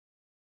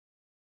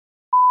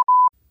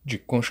De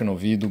concha no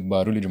ouvido,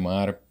 barulho de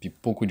mar,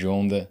 pipoco de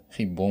onda,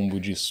 ribombo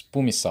de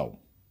espuma e sal.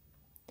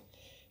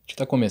 A gente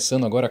está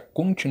começando agora a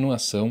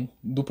continuação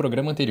do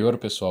programa anterior,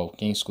 pessoal.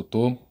 Quem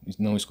escutou,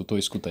 não escutou,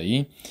 escuta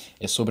aí.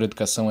 É sobre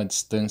educação à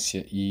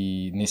distância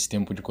e nesse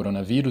tempo de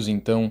coronavírus.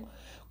 Então,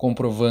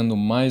 comprovando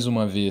mais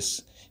uma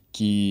vez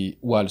que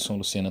o Alisson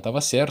Lucena estava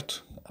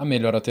certo, a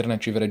melhor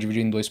alternativa era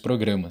dividir em 2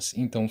 programas.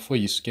 Então, foi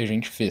isso que a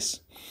gente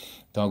fez.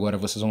 Então, agora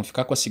vocês vão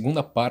ficar com a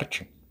segunda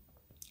parte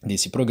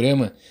desse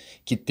programa,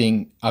 que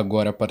tem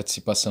agora a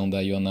participação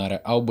da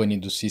Ionara Albani e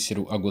do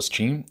Sícero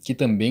Agostinho, que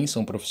também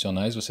são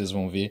profissionais, vocês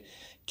vão ver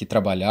que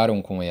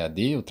trabalharam com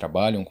EaD, ou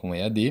trabalham com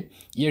EaD,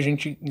 e a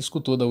gente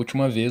escutou da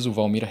última vez o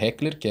Valmir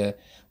Heckler, que é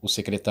o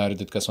secretário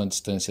de Educação à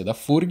Distância da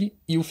FURG,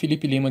 e o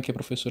Felipe Lima, que é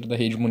professor da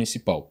rede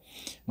municipal.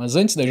 Mas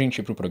antes da gente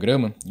ir para o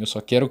programa, eu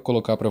só quero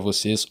colocar para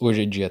vocês,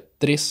 hoje é dia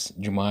 3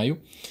 de maio,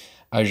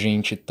 a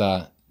gente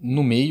está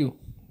no meio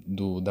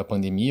da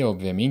pandemia,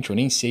 obviamente, eu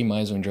nem sei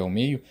mais onde é o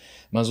meio,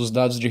 mas os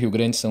dados de Rio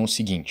Grande são o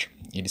seguinte,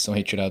 eles são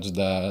retirados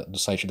do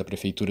site da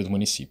prefeitura do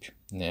município,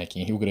 né, aqui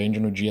em Rio Grande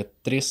no dia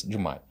 3 de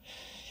maio.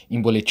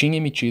 Em boletim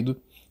emitido,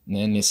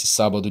 né, nesse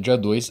sábado, dia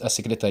 2, a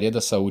Secretaria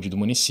da Saúde do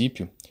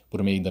município,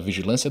 por meio da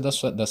Vigilância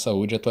da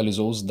Saúde,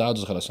 atualizou os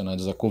dados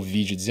relacionados à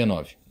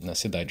Covid-19 na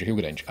cidade de Rio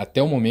Grande.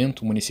 Até o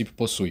momento, o município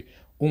possui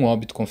 1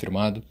 óbito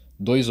confirmado,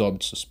 2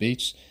 óbitos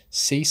suspeitos,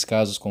 6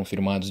 casos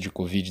confirmados de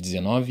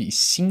Covid-19 e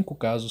 5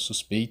 casos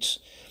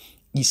suspeitos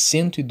e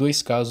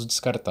 102 casos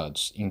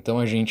descartados. Então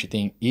a gente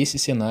tem esse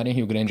cenário em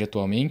Rio Grande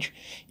atualmente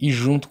e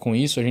junto com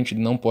isso a gente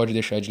não pode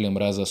deixar de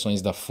lembrar as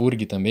ações da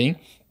FURG também.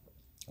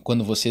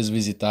 Quando vocês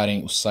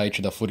visitarem o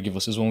site da FURG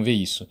vocês vão ver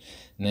isso,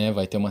 né?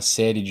 Vai ter uma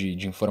série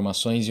de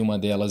informações e uma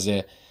delas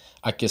é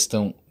a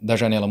questão da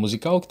janela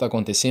musical que está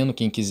acontecendo.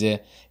 Quem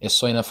quiser é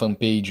só ir na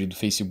fanpage do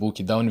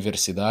Facebook da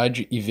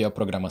universidade e ver a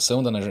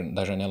programação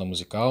da janela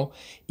musical.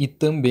 E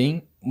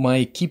também uma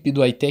equipe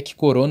do iTech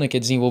Corona que é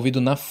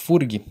desenvolvido na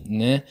FURG,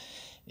 né?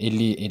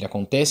 Ele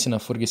acontece na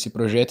FURG esse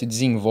projeto e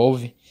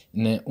desenvolve,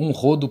 né, um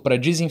rodo para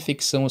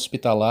desinfecção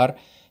hospitalar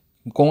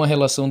com a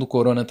relação do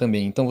corona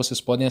também. Então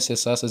vocês podem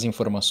acessar essas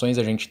informações,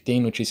 a gente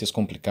tem notícias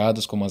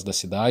complicadas como as da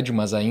cidade,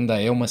 mas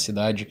ainda é uma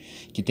cidade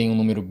que tem um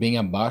número bem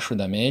abaixo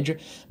da média,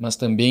 mas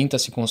também está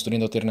se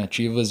construindo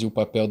alternativas e o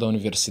papel da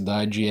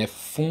universidade é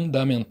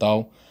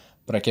fundamental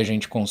para que a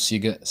gente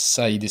consiga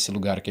sair desse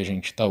lugar que a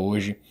gente está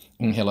hoje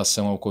em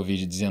relação ao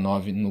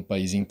Covid-19 no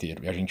país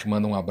inteiro. E a gente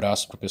manda um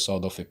abraço para o pessoal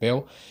da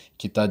UFPEL,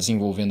 que está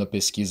desenvolvendo a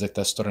pesquisa que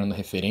está se tornando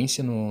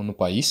referência no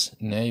país,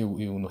 né, e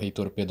o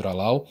reitor Pedro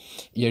Alau,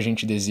 e a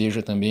gente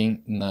deseja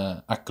também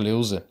a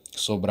Cleusa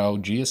Sobral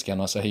Dias, que é a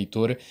nossa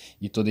reitora,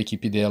 e toda a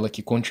equipe dela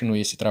que continue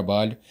esse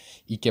trabalho,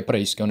 e que é para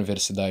isso que a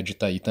universidade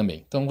está aí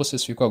também. Então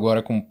vocês ficam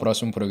agora com o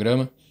próximo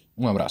programa.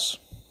 Um abraço.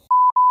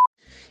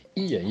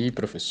 E aí,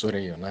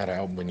 professora Ionara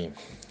Albani,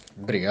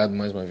 obrigado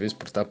mais uma vez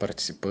por estar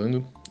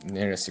participando,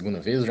 né, a segunda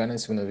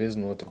vez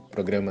no outro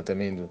programa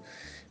também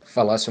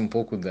falasse um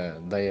pouco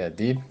da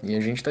EaD, e a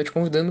gente está te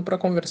convidando para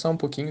conversar um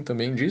pouquinho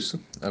também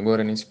disso,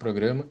 agora nesse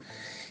programa,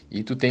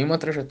 e tu tem uma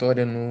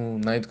trajetória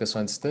na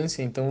educação à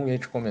distância, então eu ia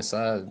te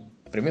começar,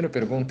 a primeira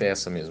pergunta é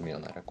essa mesmo,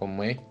 Ionara,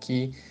 como é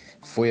que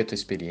foi a tua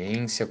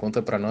experiência?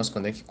 Conta para nós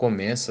quando é que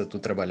começa tu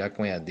trabalhar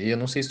com EaD. Eu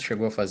não sei se tu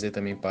chegou a fazer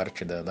também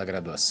parte da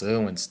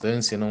graduação, à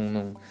distância,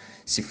 não,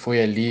 se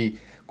foi ali,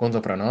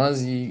 conta para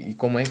nós e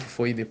como é que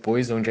foi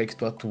depois, onde é que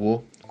tu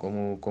atuou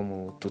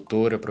como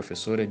tutora,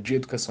 professora de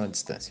educação à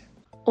distância.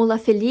 Olá,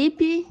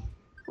 Felipe,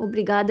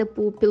 obrigada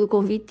pelo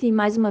convite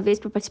mais uma vez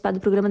para participar do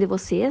programa de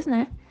vocês,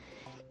 né?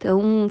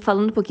 Então,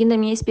 falando um pouquinho da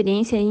minha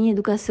experiência em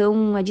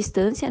educação à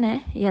distância,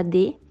 né,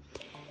 EaD.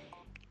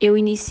 Eu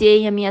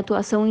iniciei a minha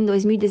atuação em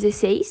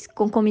 2016,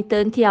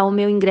 concomitante ao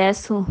meu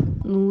ingresso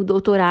no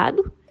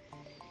doutorado.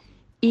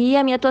 E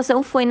a minha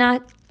atuação foi na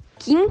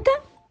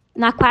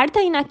quarta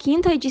e na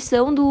quinta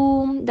edição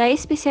da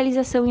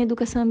especialização em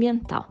educação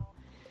ambiental.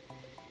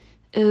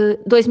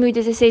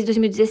 2016,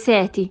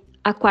 2017,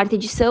 a quarta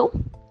edição.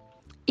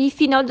 E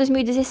final de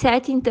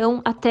 2017,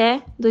 então,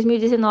 até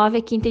 2019,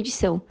 a quinta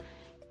edição.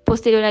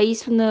 Posterior a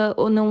isso,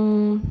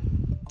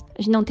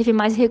 a gente não teve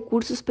mais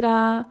recursos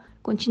para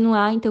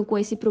continuar, então, com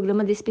esse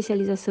programa de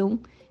especialização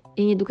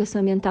em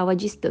educação ambiental à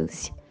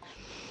distância.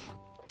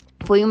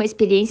 Foi uma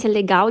experiência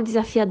legal,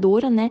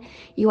 desafiadora, né?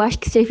 E eu acho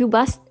que serviu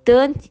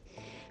bastante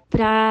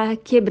para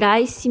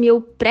quebrar esse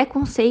meu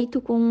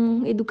preconceito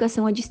com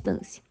educação à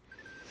distância.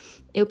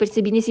 Eu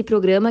percebi nesse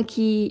programa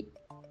que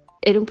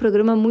era um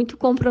programa muito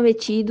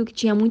comprometido, que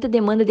tinha muita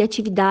demanda de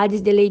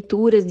atividades, de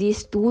leituras, de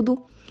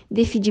estudo,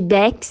 de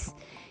feedbacks.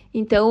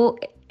 Então,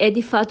 é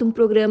de fato um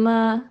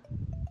programa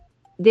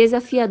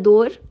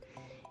desafiador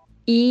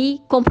e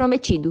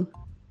comprometido.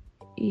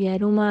 E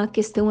era uma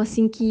questão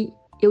assim que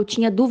eu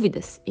tinha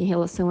dúvidas em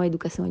relação à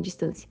educação à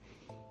distância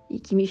e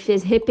que me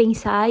fez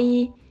repensar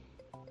e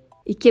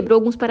quebrou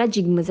alguns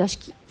paradigmas. Acho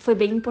que foi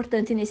bem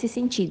importante nesse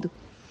sentido.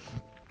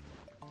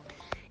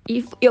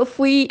 E eu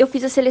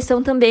fiz a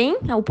seleção também,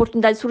 a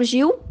oportunidade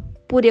surgiu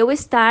por eu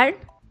estar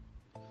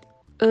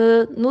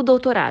no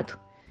doutorado.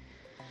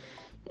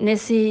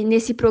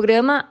 Nesse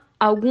programa,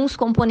 alguns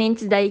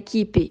componentes da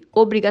equipe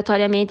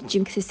obrigatoriamente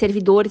tinham que ser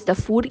servidores da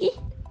FURG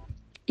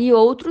e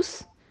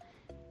outros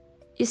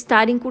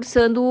estarem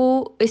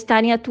cursando,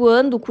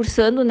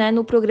 né,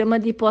 no programa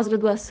de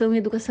pós-graduação em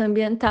educação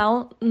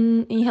ambiental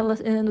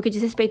no que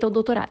diz respeito ao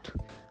doutorado.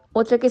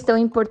 Outra questão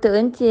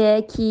importante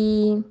é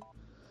que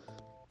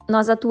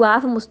nós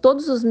atuávamos,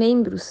 todos os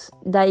membros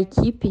da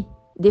equipe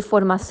de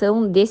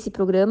formação desse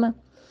programa,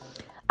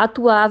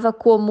 atuava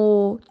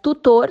como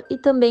tutor e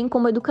também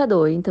como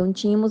educador. Então,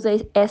 tínhamos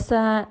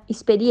essa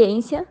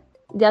experiência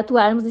de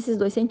atuarmos nesses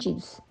dois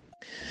sentidos.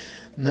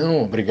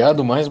 Não,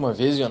 obrigado mais uma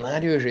vez,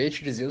 Ionara. Eu já ia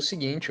te dizer o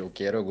seguinte, eu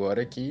quero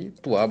agora que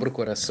tu abra o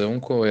coração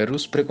qual eram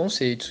os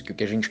preconceitos, que o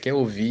que a gente quer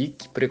ouvir,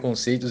 que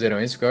preconceitos eram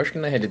esses, porque eu acho que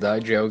na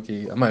realidade é o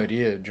que a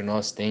maioria de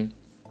nós tem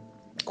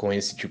com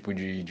esse tipo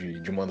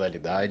de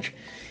modalidade.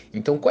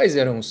 Então, quais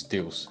eram os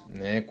teus,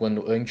 né?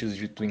 Antes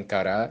de tu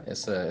encarar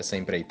essa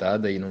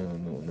empreitada aí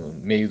no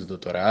meio do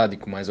doutorado e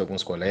com mais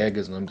alguns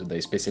colegas no âmbito da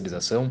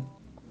especialização,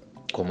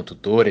 como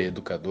tutora e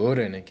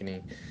educadora, né? Que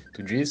nem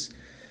tu diz.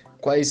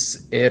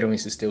 Quais eram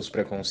esses teus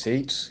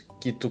preconceitos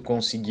que tu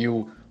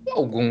conseguiu,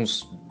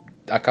 alguns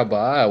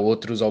acabar,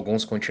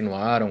 alguns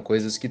continuaram,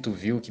 coisas que tu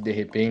viu que de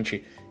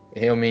repente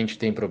realmente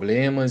tem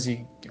problemas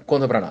e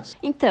conta pra nós.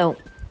 Então,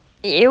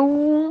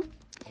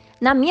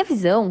 na minha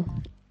visão,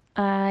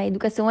 a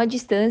educação à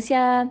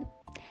distância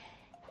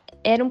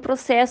era um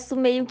processo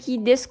meio que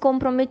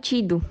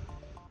descomprometido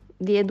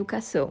de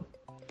educação.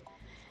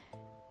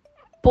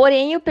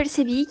 Porém, eu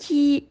percebi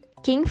que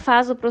quem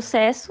faz o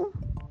processo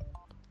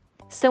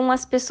são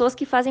as pessoas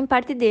que fazem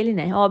parte dele,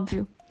 né?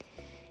 Óbvio.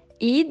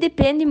 E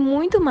depende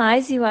muito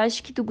mais, eu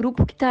acho, que do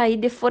grupo que está aí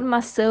de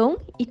formação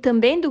e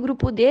também do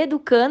grupo de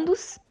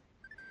educandos,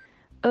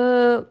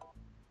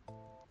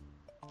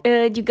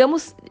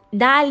 digamos,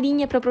 dar a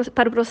linha para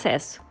o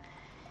processo.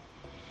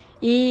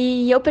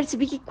 E eu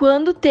percebi que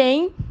quando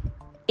tem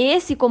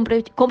esse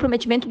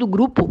comprometimento do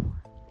grupo,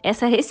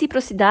 essa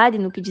reciprocidade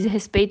no que diz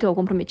respeito ao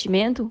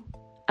comprometimento,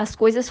 as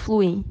coisas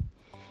fluem.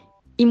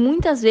 E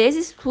muitas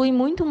vezes flui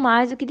muito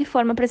mais do que de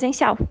forma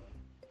presencial.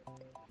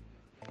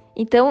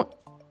 Então,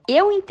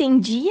 eu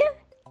entendia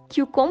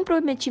que o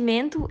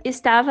comprometimento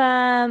estava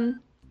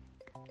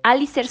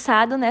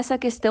alicerçado nessa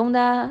questão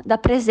da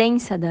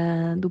presença,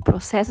 do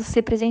processo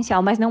ser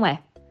presencial, mas não é.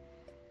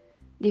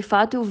 De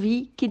fato, eu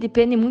vi que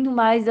depende muito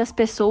mais das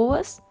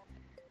pessoas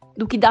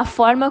do que da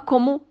forma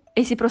como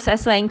esse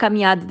processo é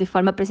encaminhado, de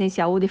forma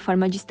presencial ou de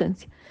forma à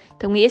distância.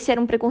 Então, esse era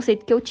um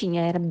preconceito que eu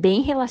tinha, era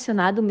bem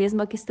relacionado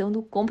mesmo à questão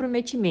do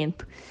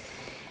comprometimento.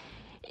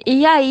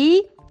 E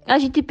aí, a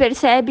gente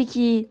percebe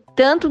que,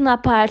 tanto na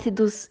parte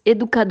dos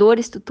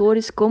educadores,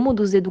 tutores, como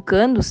dos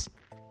educandos,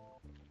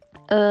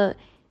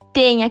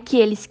 tem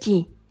aqueles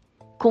que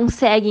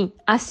conseguem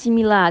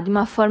assimilar de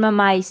uma forma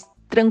mais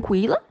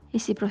tranquila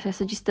esse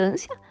processo à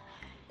distância,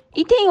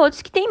 e tem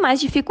outros que têm mais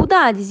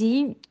dificuldades,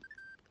 e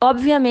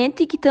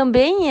obviamente que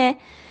também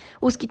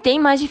os que têm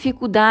mais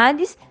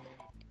dificuldades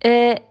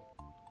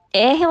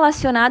é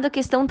relacionado à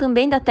questão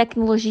também da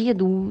tecnologia,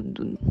 do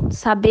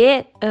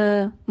saber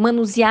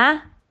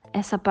manusear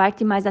essa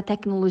parte mais da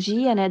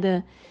tecnologia, né,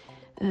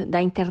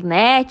 da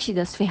internet,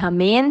 das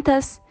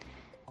ferramentas,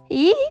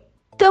 e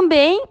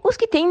também os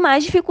que têm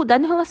mais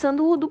dificuldade em relação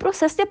do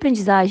processo de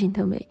aprendizagem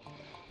também.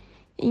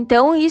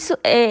 Então,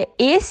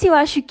 esse eu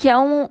acho que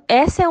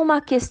essa é uma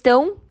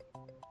questão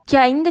que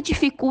ainda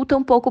dificulta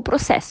um pouco o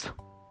processo.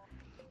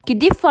 Que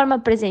de forma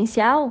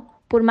presencial,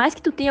 por mais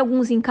que tu tenha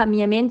alguns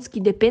encaminhamentos que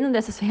dependam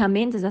dessas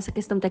ferramentas, dessa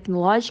questão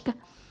tecnológica,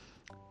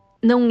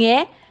 não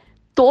é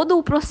todo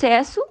o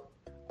processo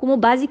como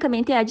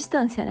basicamente é à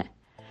distância, né?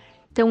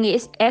 Então,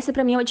 essa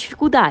para mim é uma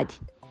dificuldade.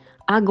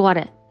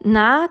 Agora,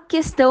 na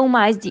questão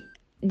mais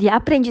de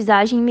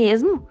aprendizagem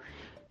mesmo,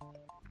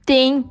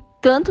 tem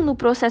tanto no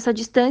processo à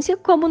distância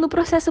como no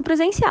processo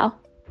presencial.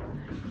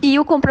 E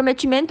o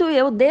comprometimento e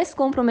o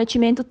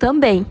descomprometimento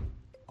também,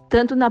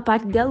 tanto na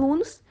parte de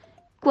alunos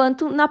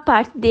quanto na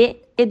parte de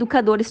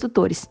educadores,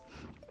 tutores.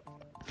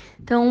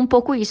 Então, um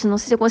pouco isso. Não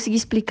sei se eu consegui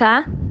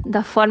explicar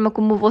da forma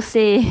como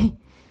você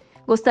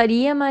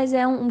gostaria, mas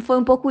foi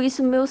um pouco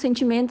isso o meu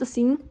sentimento,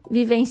 assim,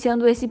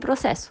 vivenciando esse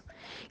processo.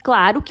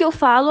 Claro que eu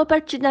falo a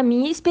partir da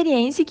minha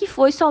experiência, que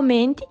foi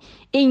somente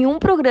em um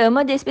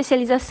programa de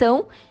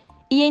especialização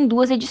e em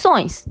 2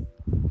 edições.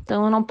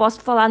 Então, eu não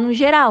posso falar no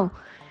geral,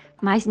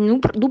 mas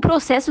do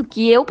processo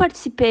que eu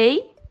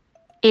participei,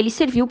 ele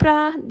serviu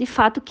para, de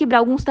fato, quebrar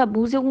alguns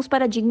tabus e alguns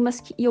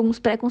paradigmas e alguns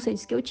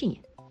preconceitos que eu tinha.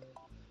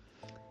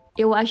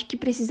 Eu acho que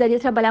precisaria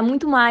trabalhar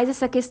muito mais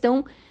essa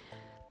questão.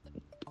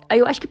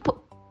 Eu acho que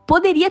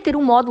poderia ter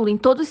um módulo em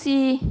todos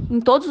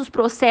os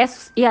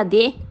processos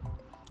EaD,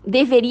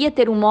 deveria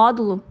ter um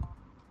módulo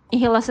em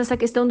relação a essa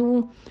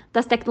questão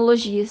das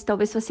tecnologias,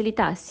 talvez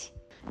facilitasse.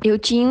 Eu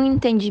tinha um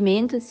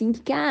entendimento, assim,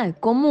 que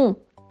como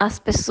as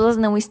pessoas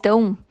não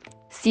estão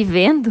se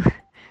vendo,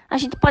 a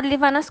gente pode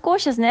levar nas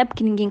coxas, né?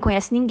 Porque ninguém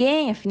conhece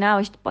ninguém, afinal,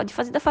 a gente pode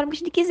fazer da forma que a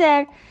gente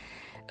quiser.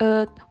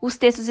 Os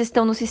textos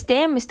estão no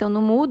sistema, estão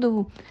no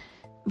Moodle,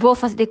 vou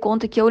fazer de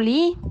conta que eu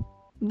li,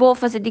 vou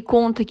fazer de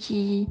conta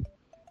que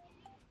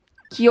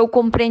que eu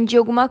compreendi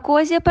alguma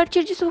coisa e a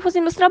partir disso eu vou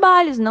fazer meus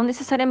trabalhos. Não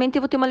necessariamente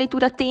eu vou ter uma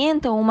leitura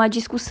atenta ou uma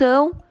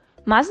discussão,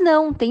 mas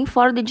não, tem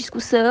fórum de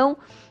discussão.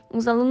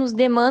 Os alunos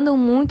demandam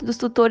muito dos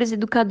tutores e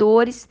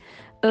educadores,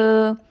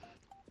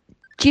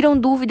 tiram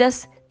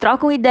dúvidas,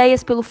 trocam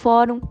ideias pelo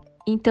fórum.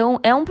 Então,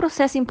 é um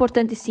processo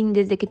importante, sim,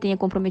 desde que tenha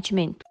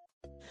comprometimento.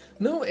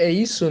 Não, é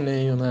isso,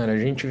 né, Ionara? A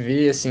gente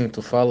vê, assim,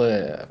 tu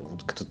fala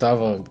que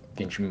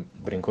que a gente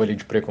brincou ali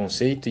de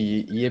preconceito,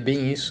 e é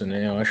bem isso,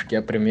 né? Eu acho que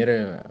o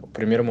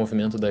primeiro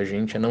movimento da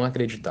gente é não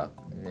acreditar,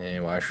 né?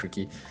 Eu acho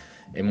que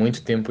é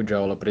muito tempo de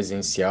aula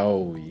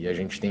presencial e a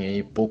gente tem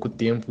aí pouco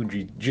tempo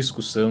de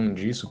discussão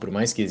disso, por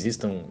mais que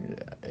existam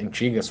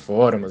antigas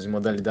formas e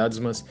modalidades,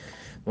 mas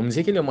vamos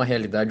dizer que ele é uma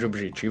realidade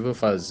objetiva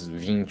faz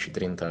 20,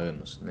 30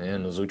 anos, né?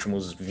 Nos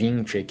últimos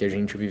 20 é que a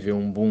gente viveu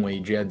um boom aí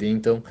de EaD,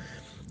 então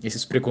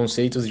esses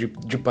preconceitos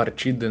de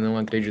partida, não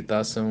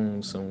acreditar,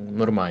 são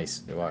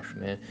normais, eu acho,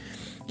 né?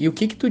 E o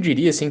que tu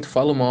diria, assim, tu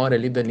fala uma hora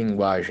ali da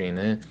linguagem,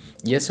 né?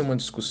 E essa é uma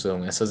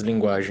discussão, essas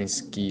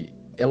linguagens que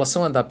elas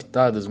são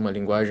adaptadas, uma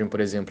linguagem, por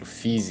exemplo,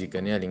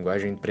 física, né? A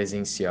linguagem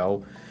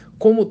presencial.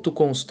 Como tu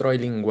constrói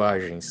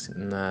linguagens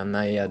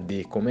na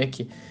EaD? Como é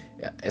que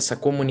essa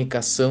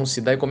comunicação se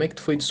dá e como é que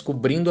tu foi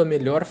descobrindo a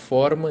melhor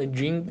forma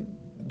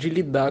de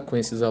lidar com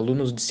esses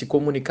alunos, de se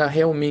comunicar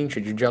realmente,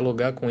 de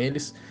dialogar com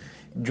eles,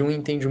 de um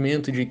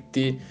entendimento de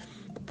ter,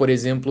 por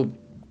exemplo,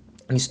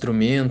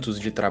 instrumentos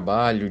de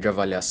trabalho, de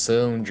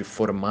avaliação, de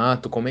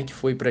formato? Como é que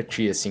foi para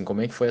ti, assim?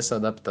 Como é que foi essa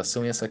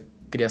adaptação e essa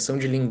criação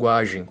de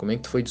linguagem? Como é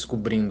que tu foi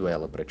descobrindo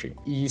ela para ti?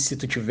 E se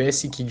tu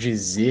tivesse que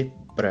dizer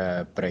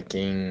para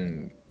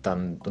quem tá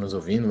nos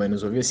ouvindo, vai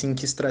nos ouvir, assim,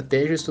 que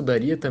estratégia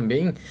estudaria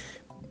também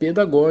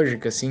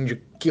pedagógica, assim, de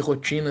que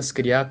rotinas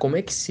criar, como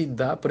é que se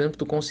dá, por exemplo,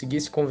 tu conseguir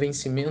esse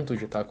convencimento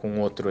de estar com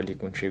outro ali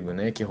contigo,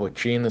 né? Que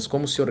rotinas,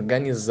 como se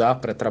organizar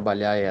para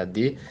trabalhar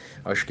EaD?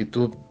 Acho que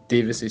tu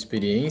teve essa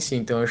experiência,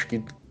 então acho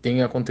que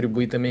tem a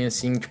contribuir também,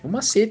 assim, tipo,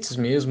 macetes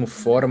mesmo,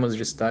 formas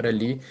de estar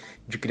ali,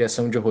 de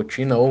criação de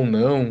rotina ou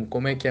não,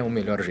 como é que é o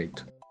melhor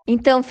jeito?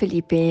 Então,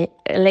 Felipe,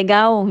 é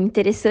legal,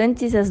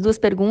 interessantes as duas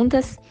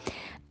perguntas.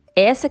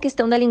 Essa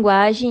questão da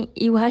linguagem,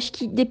 eu acho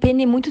que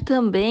depende muito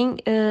também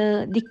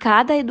de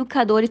cada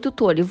educador e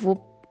tutor. Eu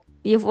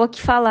vou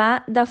aqui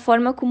falar da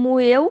forma como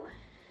eu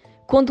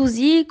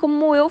conduzi,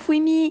 como eu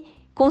fui me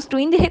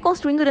construindo e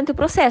reconstruindo durante o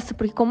processo,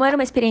 porque como era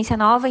uma experiência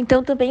nova,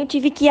 então também eu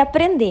tive que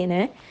aprender,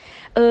 né?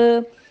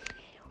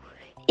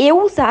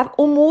 Eu usava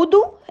o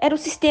Moodle, era o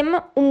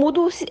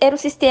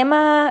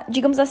sistema,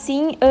 digamos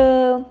assim,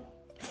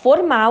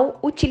 formal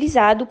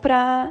utilizado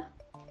para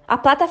a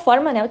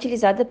plataforma, né,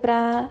 utilizada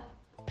para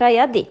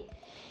EaD.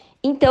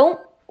 Então,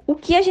 o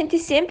que a gente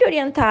sempre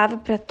orientava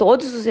para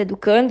todos os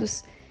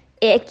educandos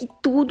é que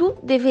tudo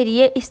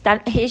deveria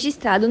estar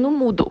registrado no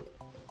Moodle,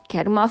 que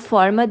era uma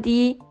forma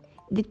de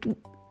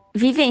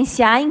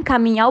vivenciar,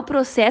 encaminhar o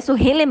processo,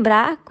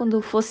 relembrar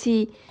quando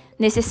fosse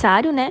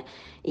necessário, né?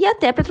 E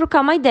até para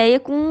trocar uma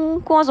ideia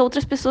com as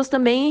outras pessoas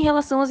também em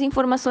relação às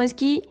informações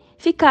que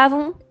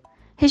ficavam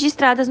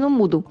registradas no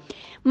Moodle.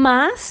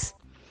 Mas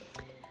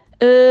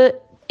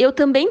eu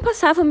também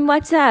passava no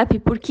WhatsApp,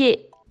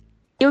 porque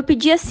eu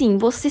pedia assim,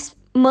 vocês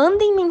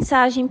mandem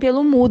mensagem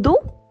pelo Moodle,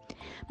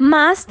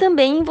 mas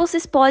também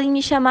vocês podem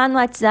me chamar no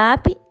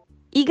WhatsApp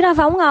e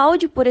gravar um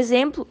áudio, por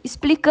exemplo,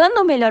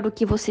 explicando melhor o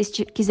que vocês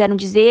quiseram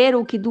dizer,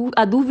 ou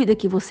a dúvida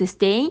que vocês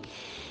têm,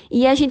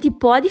 e a gente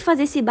pode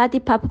fazer esse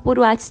bate-papo por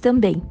WhatsApp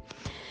também.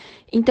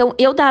 Então,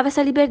 eu dava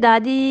essa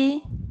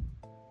liberdade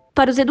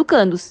para os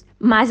educandos,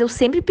 mas eu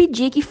sempre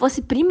pedia que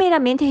fosse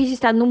primeiramente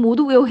registrado no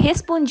Moodle, eu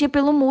respondia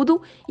pelo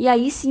Moodle, e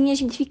aí sim a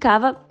gente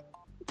ficava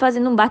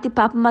fazendo um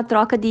bate-papo, uma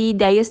troca de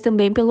ideias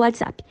também pelo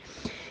WhatsApp.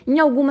 Em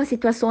algumas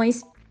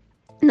situações,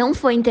 não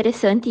foi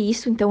interessante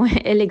isso, então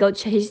é legal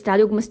deixar registrado.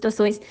 Em algumas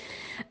situações,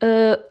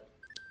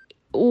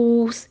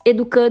 os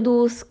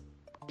educandos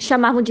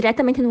chamavam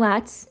diretamente no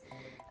WhatsApp,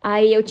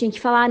 aí eu tinha que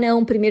falar,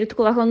 não, primeiro tu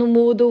coloca no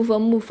Moodle,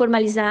 vamos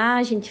formalizar,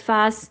 a gente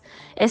faz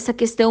essa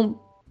questão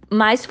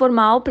mais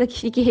formal para que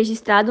fique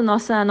registrado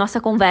nossa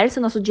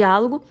conversa, nosso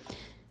diálogo,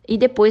 e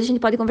depois a gente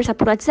pode conversar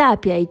por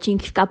WhatsApp, aí tinha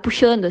que ficar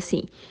puxando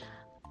assim.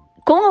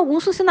 Com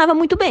alguns funcionava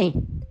muito bem.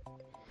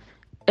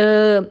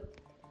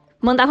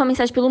 Mandava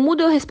mensagem pelo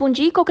Moodle, eu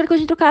respondia e qualquer coisa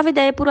a gente trocava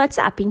ideia por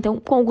WhatsApp. Então,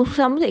 com alguns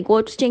funcionava muito bem, com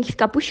outros tinha que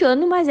ficar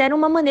puxando, mas era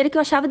uma maneira que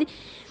eu achava de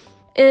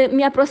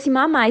me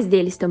aproximar mais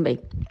deles também.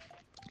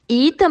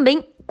 E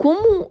também,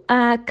 como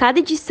cada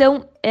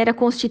edição era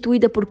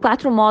constituída por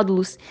 4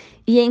 módulos,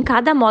 e em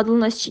cada módulo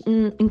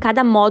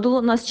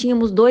nós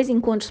tínhamos 2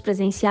 encontros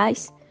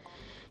presenciais,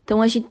 então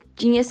a gente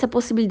tinha essa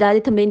possibilidade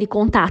também de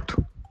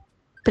contato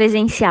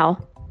presencial.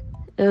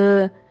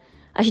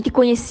 A gente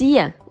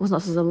conhecia os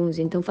nossos alunos,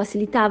 então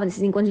facilitava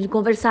nesses encontros, a gente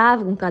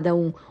conversava com cada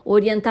um,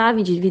 orientava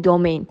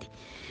individualmente.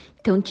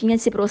 Então tinha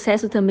esse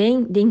processo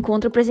também de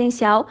encontro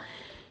presencial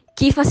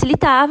que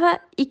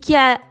facilitava e que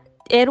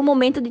era o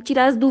momento de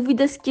tirar as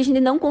dúvidas que a gente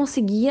não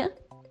conseguia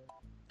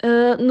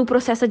no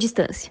processo à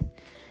distância.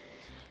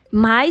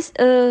 Mas,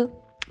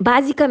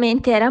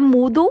 basicamente, era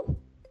Moodle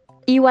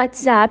e o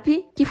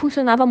WhatsApp que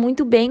funcionava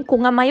muito bem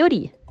com a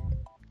maioria.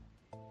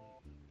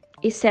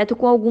 exceto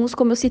com alguns,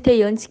 como eu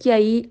citei antes, que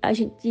aí a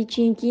gente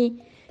tinha que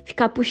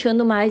ficar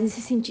puxando mais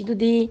nesse sentido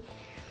de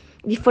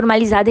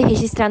formalizar, de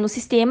registrar no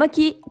sistema,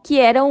 que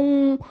era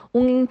um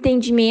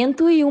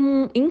entendimento e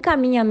um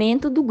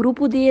encaminhamento do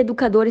grupo de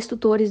educadores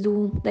tutores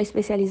da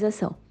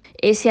especialização.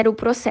 Esse era o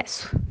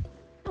processo.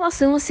 Em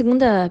relação à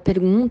segunda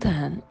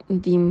pergunta,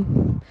 de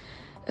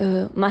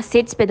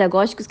macetes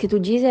pedagógicos que tu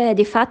diz,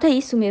 de fato é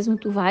isso mesmo,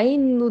 tu vai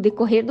no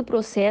decorrer do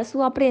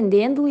processo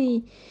aprendendo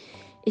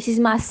esses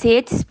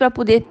macetes para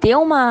poder ter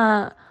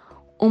uma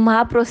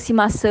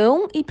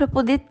aproximação e para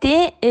poder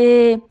ter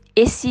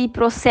esse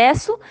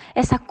processo,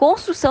 essa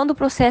construção do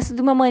processo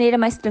de uma maneira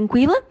mais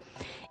tranquila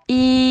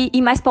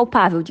e mais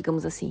palpável,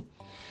 digamos assim.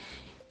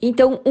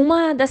 Então,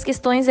 uma das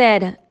questões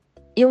era,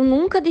 eu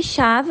nunca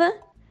deixava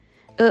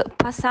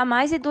passar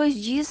mais de 2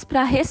 dias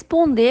para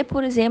responder,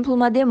 por exemplo,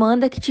 uma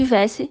demanda que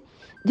tivesse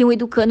de um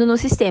educando no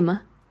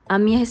sistema. A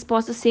minha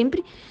resposta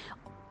sempre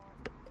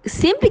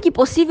que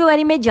possível,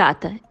 era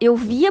imediata. Eu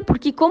via,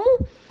 porque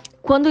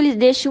quando eles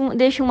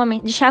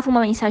deixavam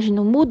uma mensagem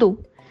no Moodle,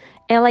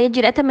 ela ia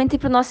diretamente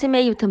para o nosso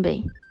e-mail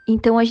também.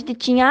 Então, a gente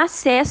tinha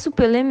acesso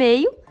pelo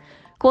e-mail,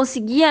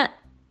 conseguia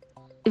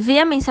ver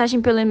a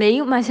mensagem pelo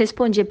e-mail, mas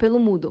respondia pelo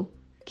Moodle,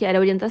 que era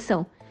a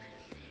orientação.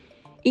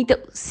 Então,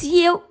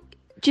 se eu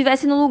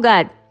tivesse no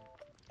lugar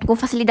com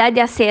facilidade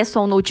de acesso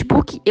ao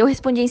notebook, eu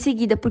respondia em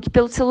seguida, porque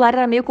pelo celular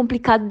era meio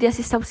complicado de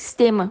acessar o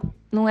sistema,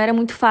 não era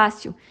muito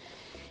fácil,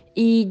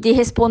 e de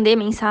responder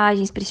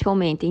mensagens,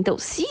 principalmente. Então,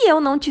 se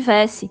eu não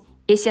tivesse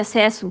esse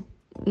acesso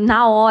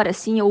na hora,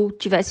 assim, ou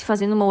tivesse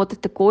fazendo uma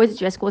outra coisa,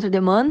 tivesse com outra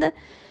demanda,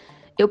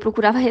 eu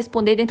procurava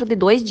responder dentro de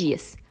 2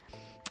 dias.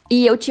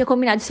 E eu tinha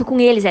combinado isso com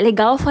eles. É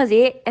legal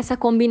fazer essa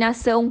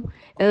combinação,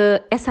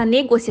 essa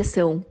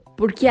negociação,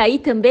 porque aí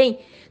também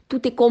tu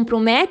te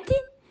compromete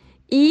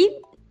e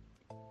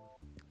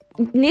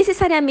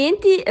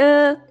necessariamente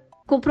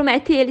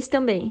compromete eles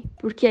também,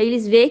 porque aí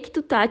eles veem que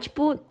tu tá,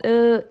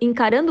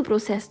 encarando o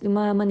processo de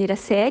uma maneira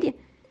séria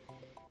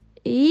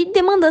e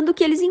demandando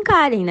que eles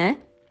encarem, né?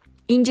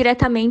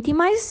 Indiretamente,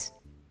 mas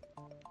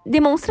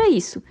demonstra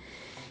isso.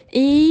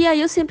 E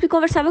aí eu sempre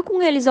conversava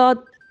com eles,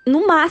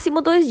 no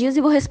máximo 2 dias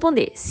eu vou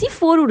responder. Se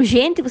for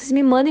urgente, vocês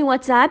me mandem um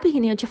WhatsApp, que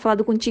nem eu tinha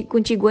falado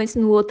contigo antes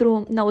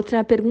na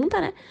outra pergunta,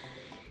 né?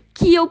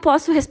 Que eu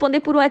posso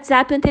responder por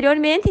WhatsApp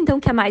anteriormente, então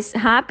que é mais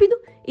rápido,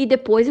 e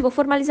depois eu vou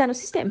formalizar no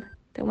sistema.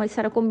 Então,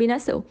 essa era a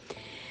combinação.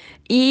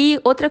 E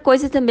outra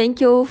coisa também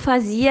que eu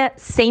fazia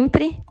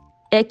sempre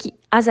é que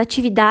as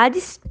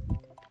atividades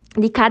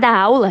de cada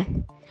aula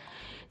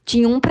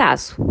tinham um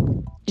prazo.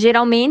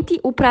 Geralmente,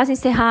 o prazo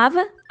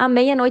encerrava à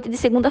meia-noite de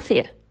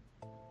segunda-feira.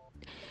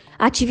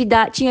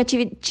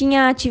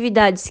 Tinha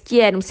atividades que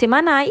eram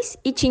semanais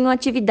e tinham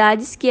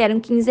atividades que eram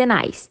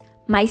quinzenais,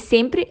 mas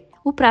sempre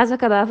o prazo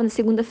acabava na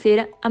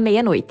segunda-feira à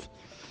meia-noite.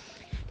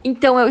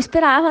 Então, eu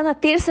esperava, na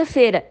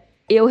terça-feira,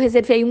 eu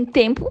reservei um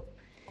tempo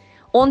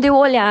onde eu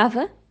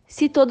olhava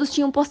se todos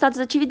tinham postado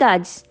as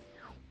atividades.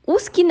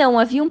 Os que não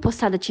haviam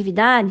postado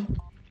atividade,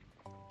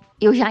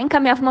 eu já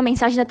encaminhava uma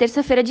mensagem na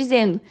terça-feira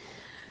dizendo: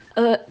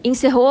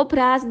 encerrou o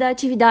prazo da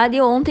atividade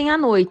ontem à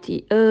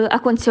noite.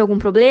 Aconteceu algum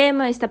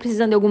problema? Está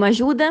precisando de alguma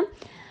ajuda?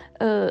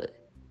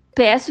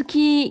 Peço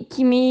que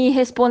me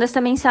responda essa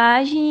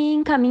mensagem e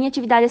encaminhe a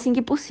atividade assim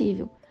que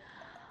possível.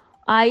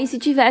 Aí, se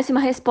tivesse uma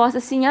resposta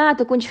assim,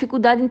 tô com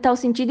dificuldade em tal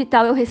sentido e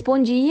tal, eu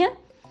respondia.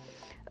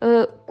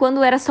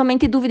 Quando era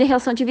somente dúvida em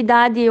relação à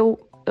atividade, eu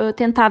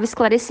tentava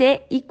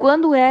esclarecer. E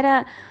quando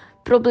era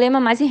problema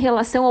mais em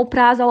relação ao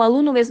prazo, ao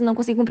aluno mesmo não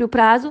conseguir cumprir o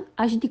prazo,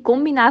 a gente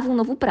combinava um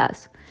novo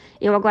prazo.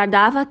 Eu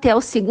aguardava até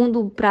o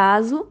segundo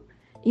prazo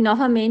e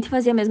novamente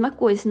fazia a mesma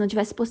coisa. Se não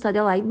tivesse postado,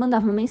 eu lá e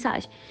mandava uma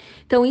mensagem.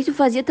 Então, isso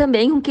fazia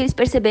também com que eles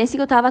percebessem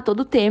que eu estava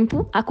todo o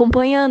tempo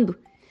acompanhando.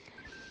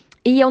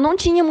 E eu não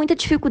tinha muita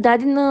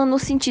dificuldade no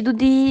sentido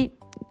de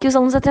que os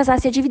alunos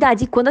atrasassem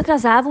atividades. E quando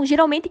atrasavam,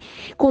 geralmente,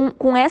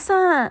 com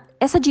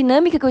essa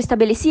dinâmica que eu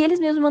estabeleci, eles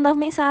mesmos mandavam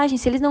mensagem.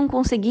 Se eles não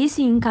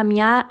conseguissem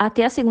encaminhar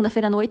até a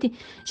segunda-feira à noite,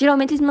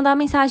 geralmente eles mandavam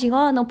mensagem: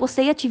 não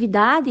postei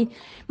atividade,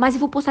 mas eu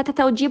vou postar até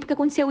tal dia porque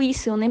aconteceu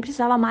isso. Eu nem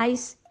precisava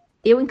mais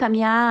eu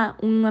encaminhar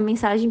uma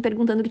mensagem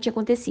perguntando o que tinha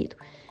acontecido.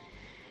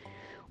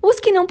 Os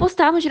que não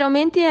postavam,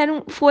 geralmente,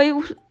 foi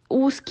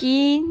os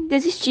que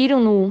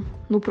desistiram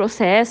no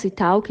processo e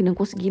tal, que não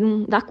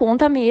conseguiram dar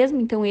conta mesmo.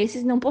 Então,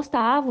 esses não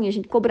postavam e a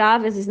gente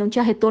cobrava, às vezes não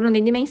tinha retorno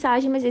nem de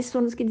mensagem, mas esses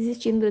foram os que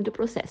desistiram durante o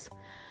processo.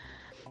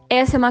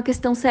 Essa é uma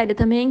questão séria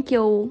também, que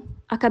eu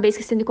acabei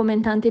esquecendo de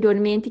comentar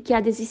anteriormente, que é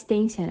a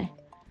desistência, né?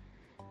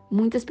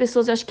 Muitas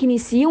pessoas, eu acho que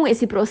iniciam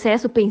esse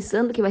processo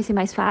pensando que vai ser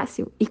mais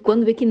fácil, e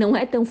quando vê que não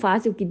é tão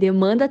fácil, que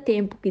demanda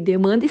tempo, que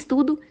demanda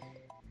estudo,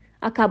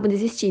 acabam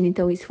desistindo.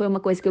 Então, isso foi uma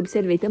coisa que eu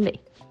observei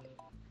também.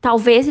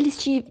 Talvez eles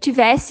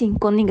tivessem,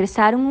 quando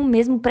ingressaram, o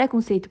mesmo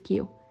preconceito que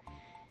eu.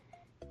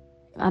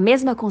 A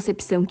mesma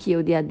concepção que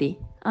eu de EaD.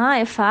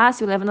 É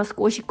fácil, leva nas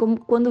coxas. E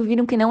quando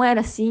viram que não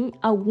era assim,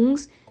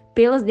 alguns,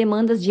 pelas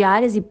demandas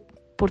diárias e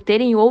por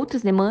terem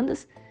outras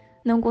demandas,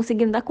 não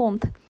conseguiram dar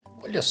conta.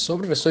 Olha só,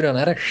 professor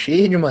Ionara,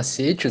 cheio de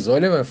macetes.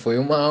 Olha, mas foi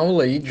uma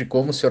aula aí de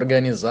como se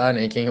organizar,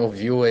 né? Quem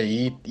ouviu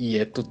aí e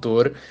é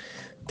tutor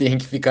tem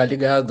que ficar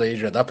ligado aí.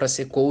 Já dá para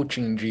ser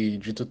coaching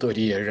de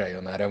tutoria já,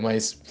 Ionara,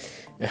 mas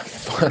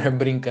fora a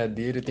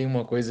brincadeira, tem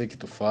uma coisa que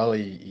tu fala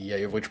e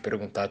aí eu vou te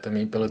perguntar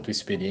também pela tua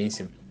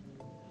experiência,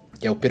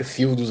 que é o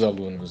perfil dos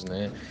alunos,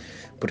 né?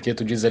 Porque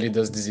tu diz ali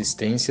das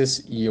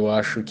desistências e eu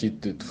acho que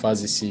tu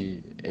faz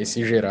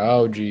esse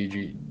geral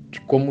de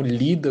como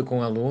lida com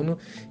o aluno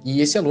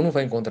e esse aluno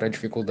vai encontrar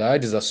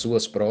dificuldades, as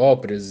suas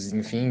próprias,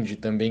 enfim, de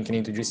também, que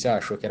nem tu disse,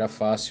 achou que era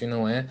fácil e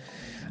não é.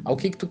 Ao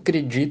que tu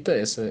acredita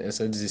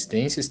essa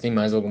desistência? Se tem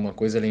mais alguma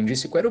coisa além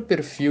disso? E qual era o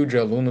perfil de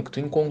aluno que tu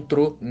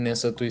encontrou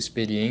nessa tua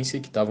experiência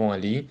que estavam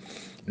ali?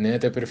 Né,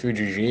 até perfil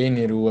de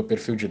gênero, a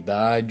perfil de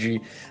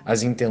idade,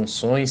 as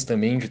intenções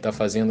também de estar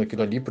fazendo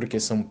aquilo ali, porque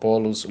são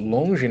polos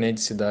longe, né, de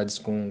cidades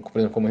por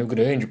exemplo, como Rio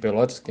Grande,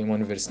 Pelotas, que tem uma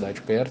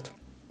universidade perto.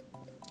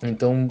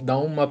 Então, dá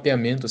um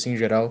mapeamento assim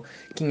geral,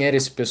 quem era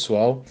esse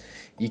pessoal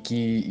e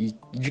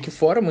de que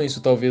forma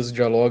isso talvez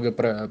dialoga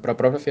para a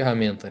própria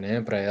ferramenta,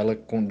 né? Para ela,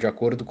 de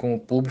acordo com o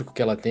público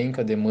que ela tem,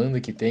 com a demanda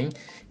que tem,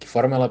 que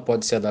forma ela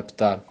pode se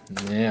adaptar,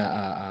 né?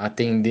 A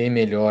atender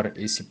melhor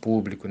esse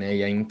público, né?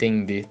 E a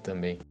entender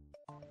também.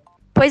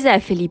 Pois é,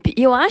 Felipe.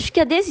 E eu acho que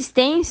a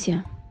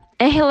desistência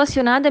é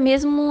relacionada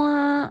mesmo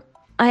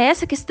a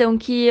essa questão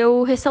que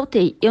eu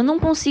ressaltei. Eu não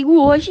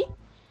consigo hoje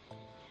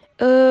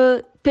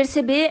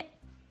perceber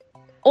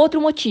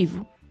outro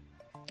motivo.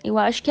 Eu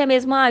acho que é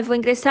mesmo, eu vou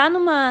ingressar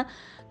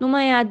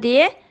numa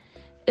EaD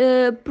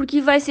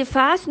porque vai ser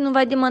fácil, não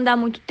vai demandar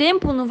muito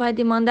tempo, não vai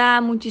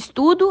demandar muito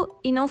estudo,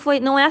 e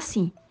não é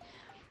assim.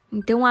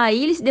 Então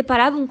aí eles se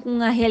deparavam com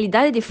a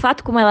realidade de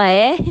fato como ela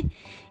é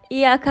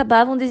e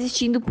acabavam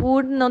desistindo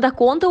por não dar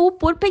conta ou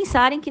por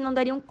pensarem que não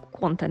dariam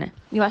conta, né?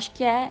 Eu acho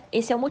que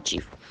esse é o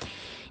motivo.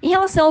 Em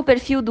relação ao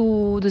perfil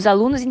dos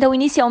alunos, então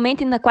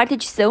inicialmente na quarta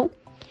edição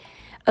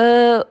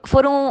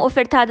foram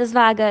ofertadas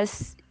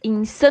vagas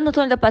em Santo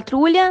Antônio da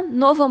Patrulha,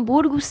 Novo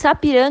Hamburgo,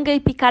 Sapiranga e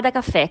Picada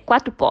Café,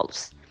 4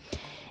 polos.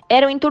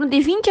 Eram em torno de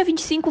 20 a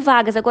 25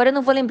 vagas, agora eu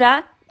não vou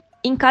lembrar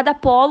em cada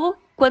polo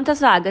quantas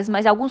vagas,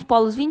 mas alguns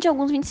polos 20 e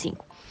alguns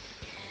 25.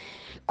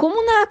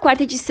 Como na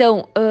quarta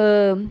edição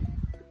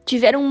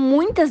tiveram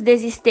muitas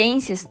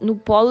desistências no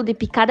polo de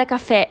Picada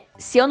Café,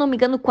 se eu não me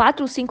engano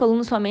 4 ou 5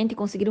 alunos somente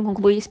conseguiram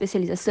concluir a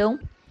especialização,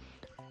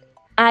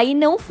 aí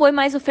não foi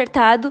mais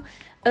ofertado,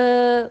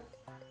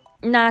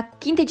 na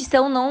quinta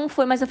edição não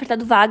foi mais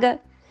ofertado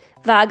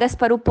vagas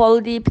para o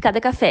polo de Picada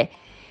Café.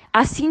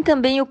 Assim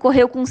também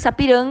ocorreu com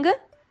Sapiranga,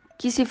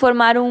 que se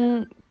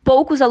formaram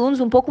poucos alunos,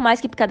 um pouco mais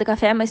que Picada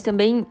Café, mas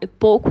também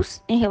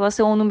poucos em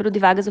relação ao número de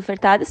vagas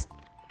ofertadas.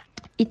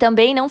 E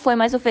também não foi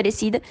mais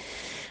oferecida,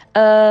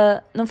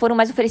 não foram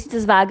mais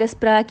oferecidas vagas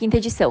para a quinta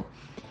edição.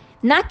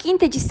 Na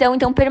quinta edição,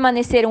 então,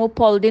 permaneceram o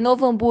polo de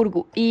Novo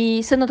Hamburgo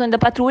e Santo Antônio da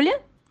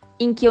Patrulha,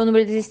 em que o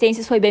número de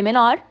desistências foi bem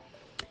menor,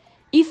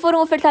 e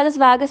foram ofertadas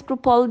vagas para o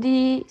polo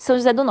de São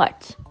José do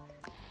Norte.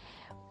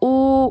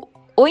 O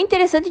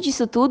interessante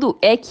disso tudo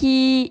é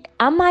que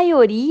a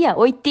maioria,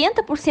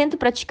 80%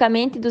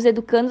 praticamente, dos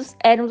educandos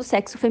eram do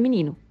sexo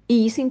feminino.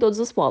 E isso em todos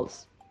os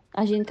polos.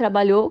 A gente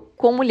trabalhou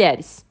com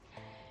mulheres,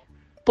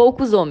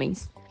 poucos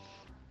homens.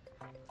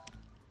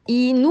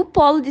 E no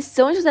polo de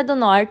São José do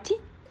Norte,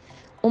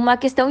 uma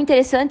questão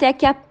interessante é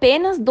que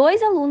apenas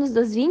 2 alunos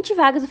das 20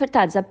 vagas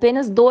ofertadas,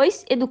 apenas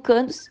 2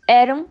 educandos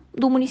eram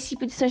do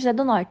município de São José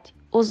do Norte.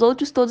 Os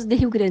outros todos de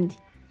Rio Grande.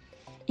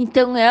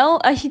 Então,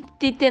 a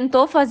gente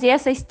tentou fazer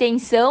essa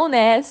extensão,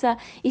 né,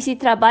 esse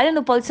trabalho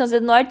no polo de São José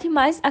do Norte,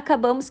 mas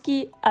acabamos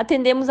que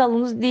atendemos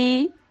alunos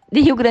de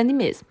Rio Grande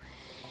mesmo.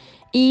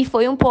 E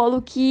foi um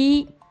polo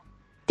que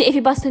teve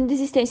bastante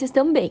desistências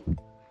também.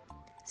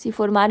 Se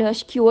formaram, eu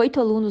acho que 8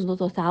 alunos no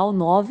total,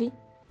 9,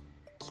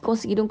 que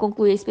conseguiram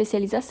concluir a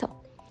especialização.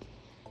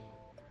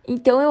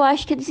 Então, eu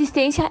acho que a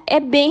desistência é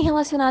bem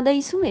relacionada a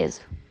isso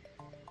mesmo.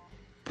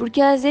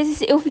 Porque às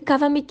vezes eu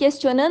ficava me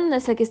questionando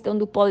nessa questão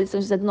do polo de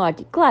São José do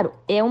Norte. Claro,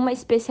 é uma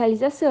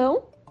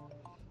especialização,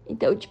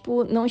 então,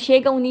 não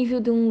chega ao nível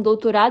de um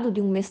doutorado,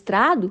 de um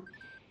mestrado,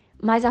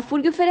 mas a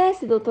FURG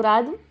oferece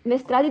doutorado,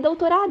 mestrado e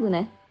doutorado,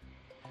 né?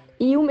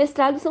 E o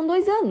mestrado são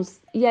 2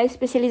 anos, e a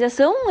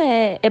especialização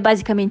é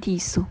basicamente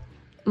isso.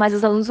 Mas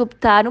os alunos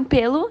optaram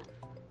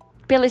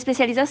pela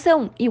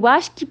especialização. E eu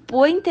acho que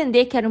por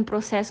entender que era um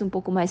processo um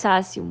pouco mais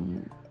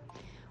fácil,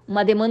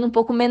 uma demanda um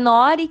pouco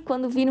menor, e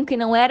quando viram que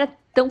não era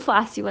tão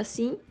fácil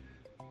assim,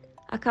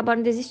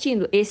 acabaram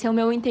desistindo. Esse é o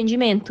meu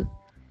entendimento.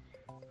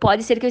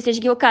 Pode ser que eu esteja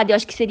equivocado. Eu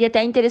acho que seria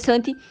até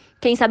interessante,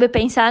 quem sabe,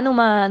 pensar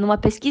numa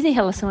pesquisa em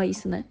relação a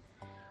isso, né?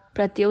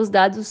 Para ter os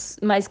dados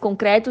mais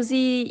concretos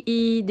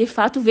e, de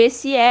fato, ver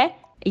se é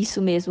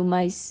isso mesmo.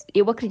 Mas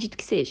eu acredito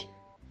que seja.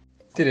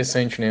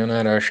 Interessante, né,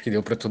 Ionara? Acho que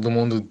deu para todo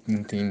mundo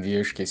entender,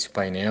 acho que esse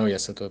painel e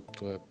essa tua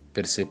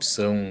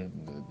percepção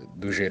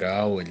do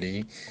geral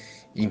ali.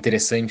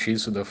 Interessante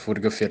isso da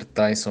FURG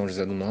ofertar em São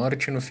José do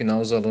Norte e no final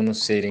os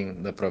alunos serem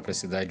da própria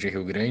cidade de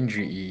Rio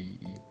Grande e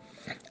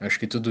acho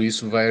que tudo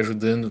isso vai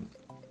ajudando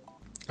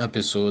a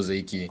pessoas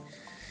aí que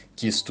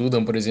que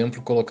estudam, por exemplo,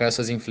 colocar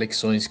essas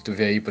inflexões que tu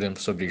vê aí, por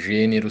exemplo, sobre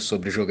gênero,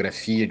 sobre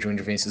geografia, de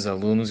onde vêm esses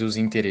alunos e os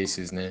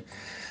interesses, né?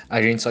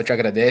 A gente só te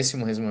agradece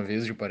mais uma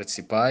vez de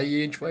participar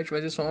e a gente vai te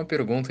fazer só uma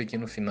pergunta aqui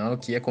no final,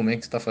 que é como é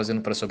que tu tá fazendo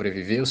para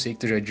sobreviver. Eu sei que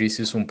tu já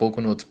disse isso um pouco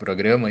no outro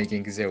programa, aí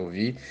quem quiser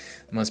ouvir,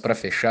 mas para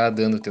fechar,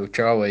 dando teu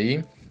tchau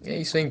aí, é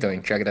isso aí então, a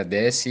gente te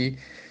agradece.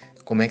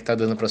 Como é que tá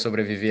dando para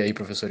sobreviver aí,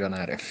 professor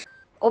Ionara?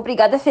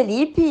 Obrigada,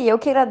 Felipe. Eu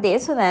que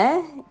agradeço,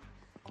 né?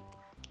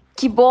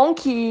 Que bom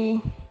que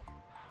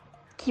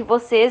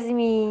vocês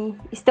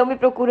estão me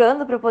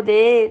procurando para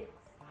poder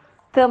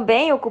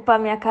também ocupar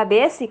minha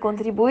cabeça e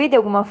contribuir de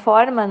alguma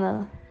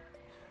forma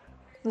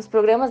nos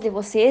programas de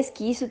vocês,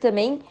 que isso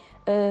também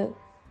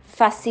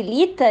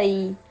facilita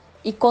e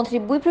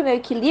contribui para o meu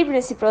equilíbrio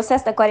nesse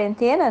processo da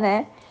quarentena,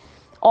 né?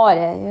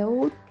 Olha,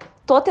 eu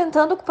tô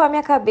tentando ocupar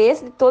minha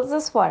cabeça de todas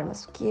as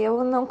formas, porque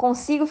eu não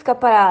consigo ficar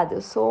parada,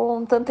 eu sou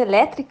um tanto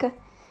elétrica,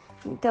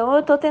 então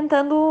eu tô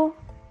tentando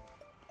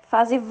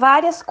fazer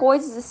várias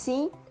coisas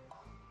assim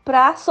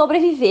para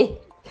sobreviver,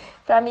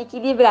 para me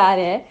equilibrar,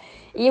 né?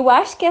 E eu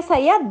acho que essa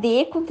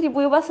EaD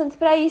contribuiu bastante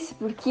para isso,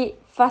 porque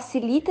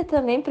facilita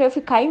também para eu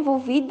ficar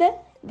envolvida,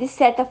 de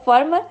certa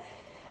forma,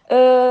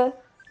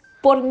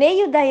 por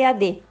meio da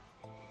EaD.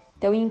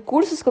 Então, em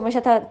cursos, como eu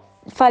já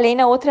falei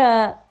no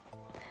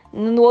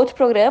outro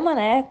programa,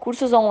 né?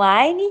 Cursos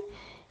online.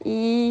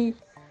 E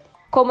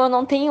como eu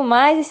não tenho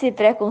mais esse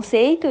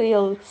preconceito, e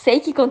eu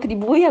sei que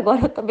contribui,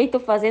 agora eu também estou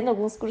fazendo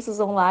alguns cursos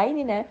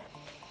online, né?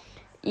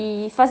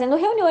 E fazendo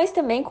reuniões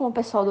também com o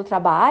pessoal do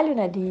trabalho,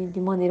 né? De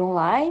maneira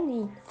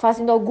online,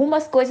 fazendo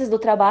algumas coisas do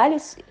trabalho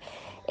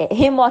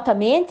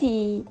remotamente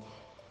e,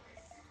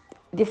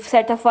 de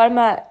certa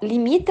forma,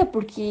 limita,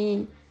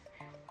 porque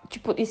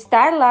tipo,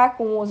 estar lá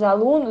com os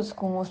alunos,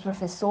 com os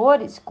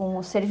professores, com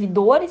os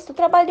servidores, tu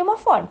trabalha de uma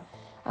forma.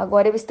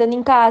 Agora, eu estando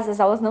em casa,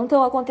 as aulas não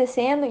estão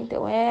acontecendo,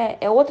 então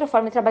é outra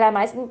forma de trabalhar,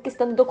 mais em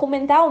questão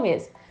documental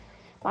mesmo.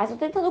 Mas eu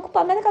tô tentando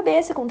ocupar minha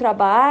cabeça com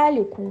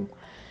trabalho,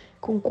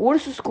 com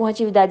cursos, com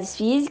atividades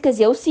físicas,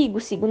 e eu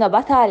sigo na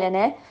batalha,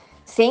 né?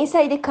 Sem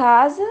sair de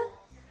casa,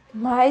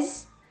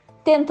 mas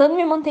tentando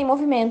me manter em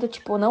movimento.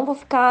 Tipo, não vou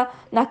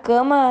ficar na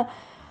cama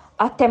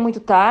até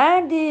muito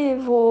tarde,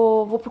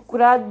 vou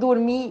procurar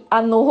dormir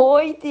à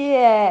noite,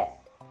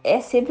 é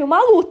sempre uma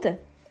luta.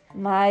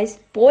 Mas,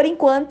 por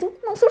enquanto,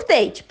 não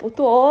surtei. Tipo,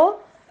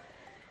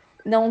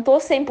 não tô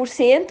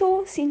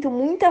 100%, sinto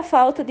muita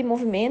falta de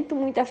movimento,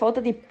 muita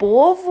falta de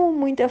povo,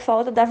 muita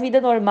falta da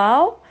vida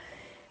normal,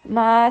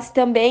 mas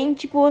também,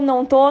 tipo,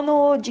 não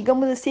tô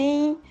digamos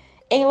assim,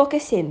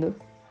 enlouquecendo.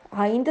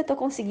 Ainda tô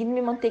conseguindo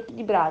me manter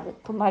equilibrada.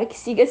 Tomara que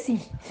siga assim.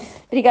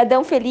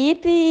 Obrigadão,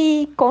 Felipe,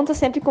 e conta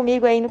sempre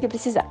comigo aí no que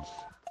precisar.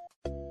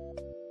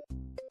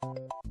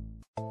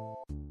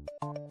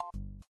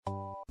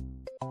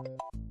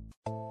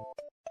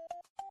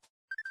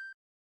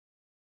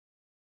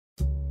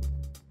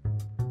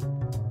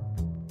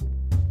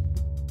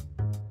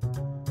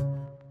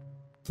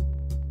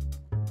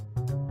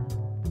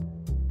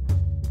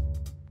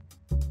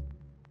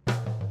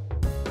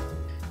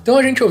 Então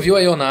a gente ouviu a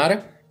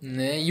Ionara,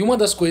 né? E uma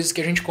das coisas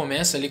que a gente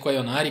começa ali com a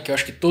Ionara, e que eu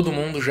acho que todo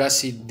mundo já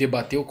se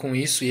debateu com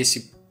isso, e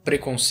esse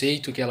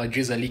preconceito que ela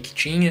diz ali que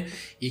tinha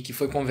e que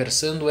foi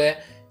conversando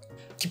é: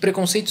 que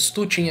preconceitos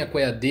tu tinha com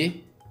a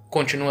EaD,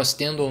 continuas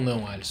tendo ou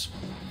não, Alisson?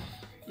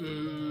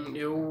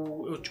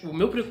 O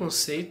meu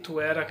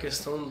preconceito era a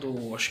questão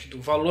acho que do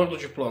valor do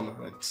diploma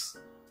antes,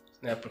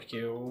 né? Porque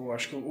eu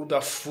acho que o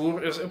da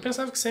FURG, eu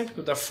pensava que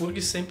o da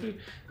FURG sempre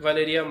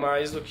valeria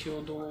mais do que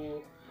o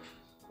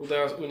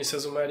da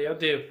Unicesumar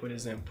EaD, por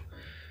exemplo.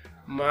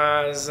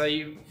 Mas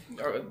aí,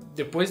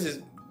 depois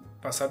de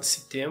passado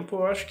esse tempo,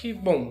 eu acho que,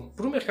 bom,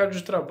 para o mercado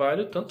de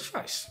trabalho, tanto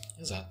faz.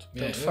 Exato.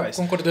 Tanto faz.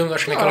 Concordando,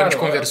 acho que naquela que a gente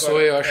conversou,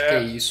 agora, eu acho que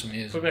é isso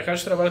mesmo. Para o mercado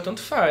de trabalho,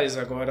 tanto faz.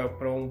 Agora,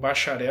 para um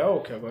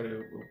bacharel, que agora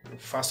eu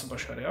faço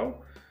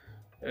bacharel,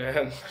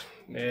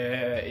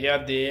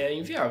 EaD é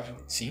inviável.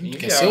 Sim, inviável.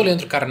 Quer ser o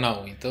Leandro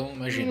Carnal, então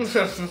imagina.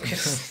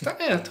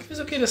 Talvez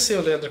eu queira ser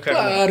o Leandro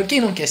Carnal. Claro,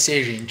 quem não quer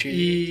ser, gente?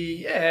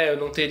 E eu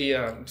não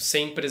teria,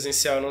 sem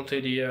presencial, eu não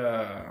teria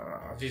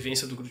a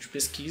vivência do grupo de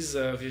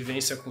pesquisa, a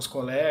vivência com os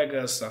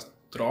colegas, a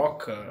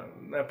troca,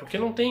 né? Porque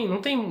não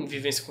tem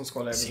vivência com os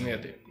colegas no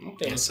EaD. Não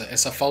tem.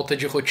 Essa falta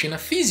de rotina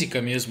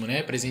física mesmo,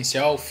 né?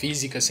 Presencial,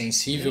 física,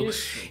 sensível.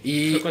 Isso.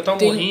 E frequentar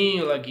um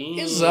morrinho, laguinho.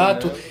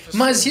 Exato. Né?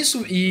 Mas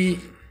isso...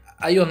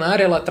 A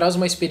Ionara, ela traz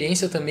uma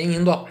experiência também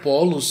indo a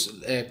polos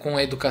com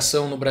a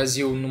educação no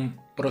Brasil, num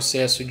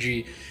processo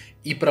de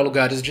ir para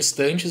lugares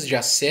distantes, de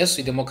acesso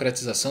e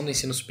democratização do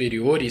ensino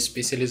superior e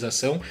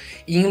especialização,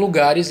 e em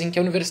lugares em que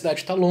a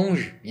universidade está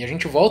longe. E a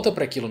gente volta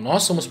para aquilo.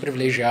 Nós somos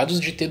privilegiados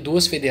de ter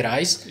duas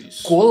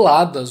federais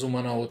coladas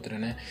uma na outra,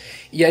 né?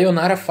 E a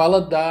Ionara fala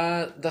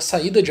da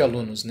saída de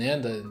alunos, né?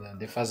 Da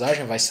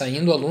defasagem, vai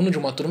saindo aluno de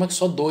uma turma que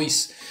só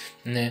 2,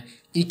 né?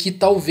 E que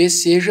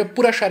talvez seja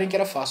por acharem que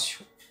era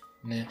fácil.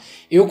 Né?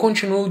 Eu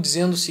continuo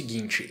dizendo o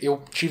seguinte: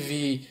 eu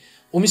tive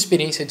uma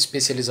experiência de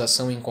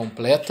especialização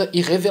incompleta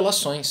e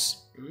revelações.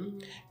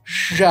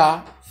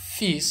 Já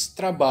fiz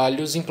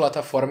trabalhos em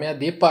plataforma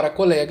EaD para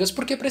colegas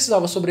porque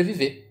precisava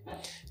sobreviver.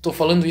 Estou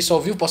falando isso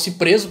ao vivo, posso ir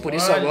preso por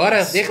isso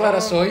agora,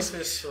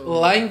 declarações.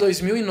 Lá em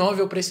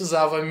 2009 eu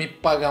precisava me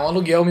pagar um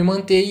aluguel, me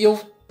manter, e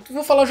eu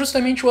vou falar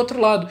justamente o outro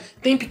lado.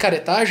 Tem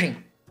picaretagem?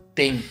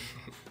 Tem.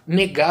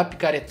 Negar a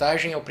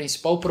picaretagem é o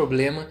principal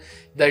problema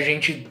da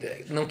gente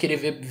não querer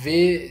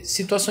ver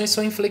situações que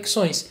são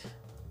inflexões.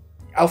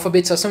 A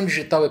alfabetização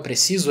digital é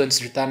preciso antes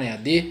de estar na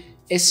EaD?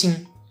 É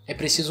sim, é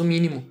preciso o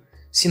mínimo.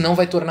 Senão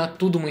vai tornar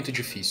tudo muito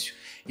difícil.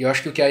 E eu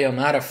acho que o que a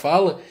Ionara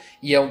fala,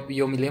 e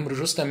eu me lembro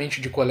justamente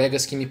de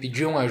colegas que me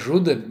pediam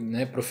ajuda,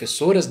 né,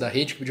 professoras da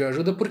rede que pediam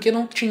ajuda porque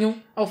não tinham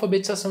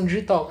alfabetização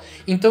digital.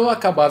 Então eu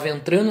acabava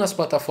entrando nas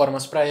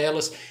plataformas para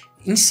elas,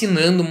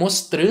 ensinando,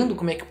 mostrando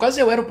como é que... Quase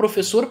eu era o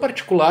professor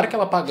particular que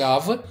ela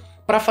pagava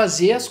para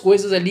fazer as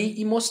coisas ali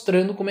e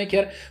mostrando como é que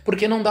era,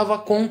 porque não dava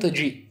conta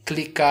de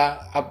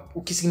clicar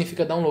o que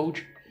significa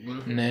download,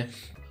 né?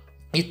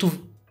 E tu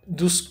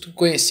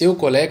conheceu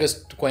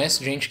colegas, tu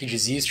conhece gente que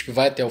desiste, que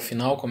vai até o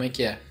final, como é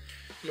que é?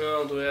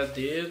 Não, do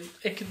EaD...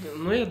 É que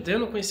no EaD eu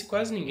não conheci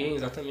quase ninguém,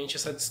 exatamente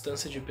essa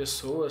distância de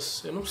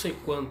pessoas. Eu não sei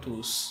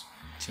quantos...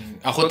 Sim,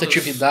 a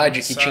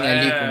rotatividade que tinha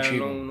ali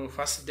contigo. Não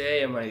faço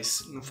ideia, mas...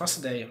 Não faço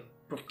ideia.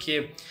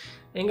 Porque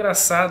é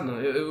engraçado,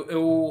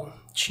 eu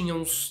tinha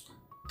uns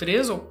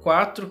 3 ou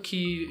 4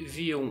 que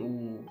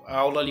viam a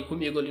aula ali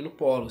comigo, ali no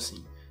polo,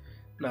 assim.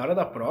 Na hora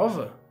da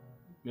prova,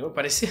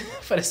 parecia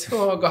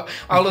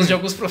aulas de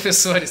alguns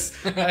professores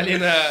ali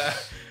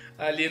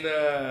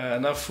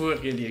na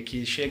FURG ali,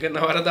 que chega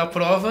na hora da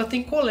prova,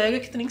 tem colega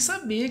que nem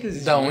sabia que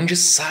existia. Da onde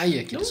sai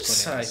aqueles colegas?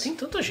 Sai, tem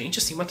tanta gente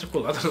assim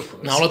matriculada no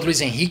curso. Na aula do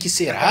Luiz Henrique,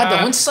 será?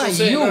 Da onde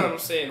saiu? Não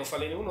sei, não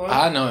falei nenhum nome.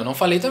 Não, eu não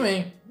falei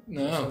também.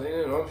 Não falei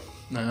nenhum nome.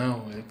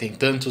 Não, tem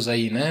tantos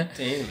aí, né?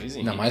 Tem, Luiz Henrique.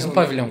 Ainda mais no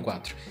pavilhão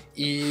 4.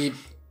 E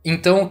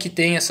então o que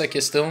tem essa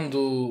questão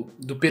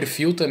do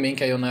perfil também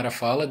que a Ionara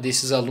fala,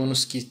 desses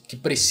alunos que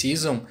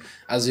precisam,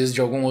 às vezes, de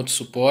algum outro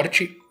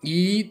suporte,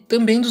 e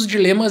também dos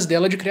dilemas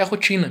dela de criar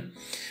rotina.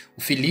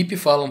 O Felipe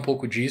fala um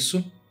pouco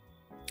disso,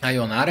 a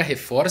Ionara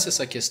reforça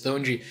essa questão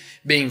de,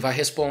 vai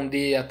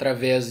responder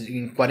através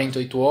em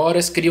 48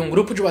 horas, cria um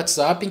grupo de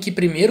WhatsApp em que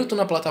primeiro tu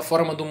na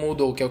plataforma do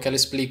Moodle, que é o que ela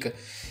explica,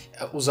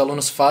 os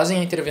alunos fazem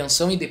a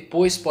intervenção e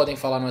depois podem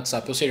falar no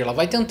WhatsApp. Ou seja, ela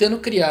vai tentando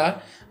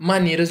criar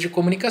maneiras de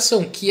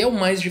comunicação, que é o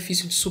mais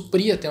difícil de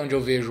suprir até onde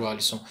eu vejo,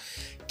 Alisson.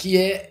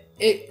 Que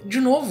de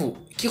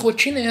novo, que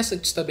rotina é essa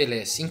que tu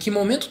estabelece? Em que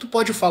momento tu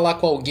pode falar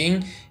com alguém?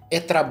 É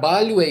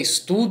trabalho? É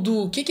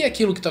estudo? O que é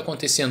aquilo que está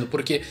acontecendo?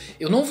 Porque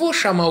eu não vou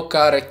chamar o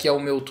cara que é o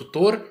meu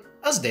tutor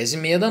às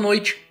 10h30 da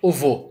noite. Ou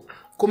vou?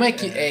 Como é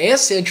que...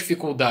 Essa é a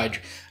dificuldade.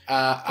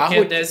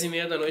 Porque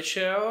 10h30 da noite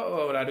é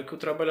o horário que o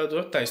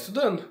trabalhador está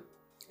estudando.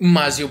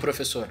 Mas e o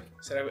professor?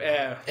 Qual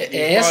é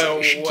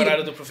o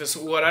horário do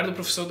professor? O horário do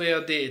professor do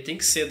EaD tem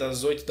que ser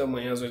das 8 da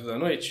manhã às 8 da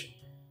noite?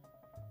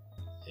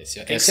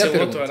 Tem que ser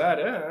outro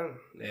horário?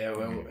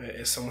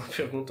 Essa é uma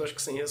pergunta, acho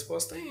que sem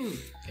resposta ainda.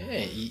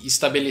 E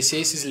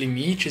estabelecer esses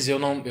limites, eu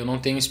não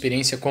tenho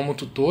experiência como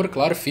tutor,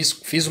 claro,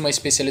 fiz uma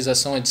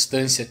especialização à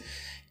distância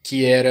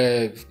que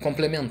era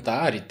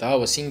complementar e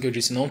tal, assim, que eu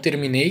disse, não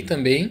terminei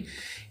também,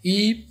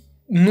 e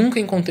nunca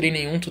encontrei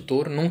nenhum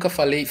tutor, nunca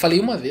falei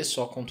uma vez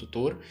só com o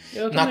tutor,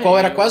 qual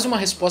era quase uma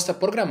resposta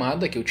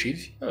programada que eu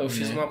tive. Eu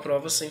fiz uma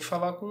prova sem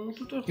falar com o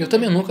tutor. Eu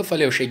também nunca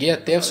falei, eu cheguei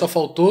até, só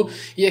faltou,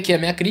 e aqui a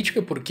minha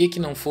crítica, por que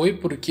não foi?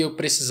 Porque eu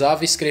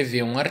precisava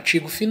escrever um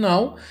artigo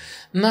final,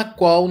 na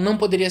qual não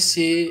poderia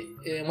ser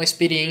uma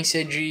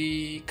experiência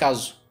de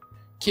caso.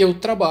 Que eu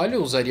trabalho,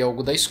 eu usaria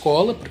algo da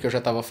escola, porque eu já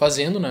estava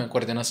fazendo na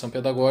coordenação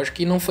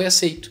pedagógica e não foi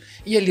aceito.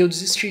 E ali eu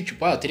desisti,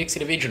 eu teria que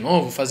escrever de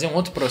novo, fazer um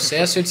outro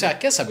processo, e eu disse,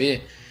 quer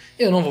saber?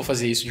 Eu não vou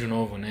fazer isso de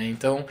novo, né?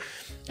 Então,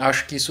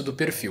 acho que isso do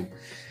perfil.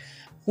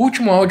 O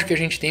último áudio que a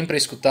gente tem para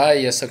escutar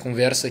e essa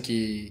conversa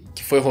que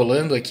foi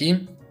rolando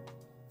aqui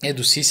é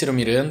do Sícero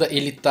Miranda.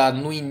 Ele está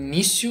no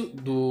início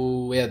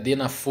do EaD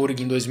na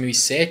FURG em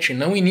 2007,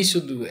 não o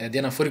início do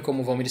EaD na FURG,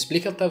 como o Valmir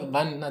explica, ele está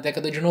lá na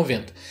década de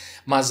 90.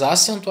 Mas a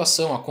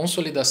acentuação, a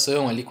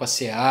consolidação ali com a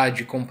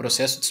SEAD, com o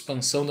processo de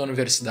expansão da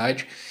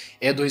universidade,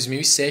 é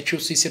 2007 e o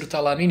Sícero está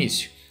lá no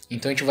início.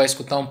 Então a gente vai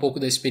escutar um pouco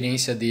da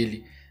experiência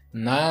dele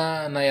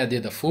na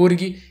EaD da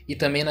FURG e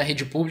também na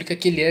rede pública,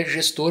 que ele é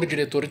gestor,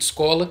 diretor de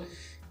escola,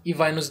 e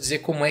vai nos dizer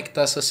como é que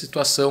está essa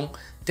situação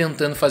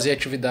tentando fazer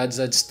atividades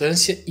à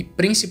distância e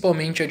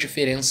principalmente a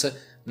diferença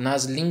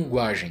nas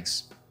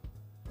linguagens.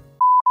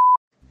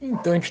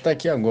 Então a gente está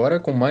aqui agora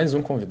com mais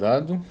um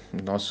convidado,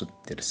 nosso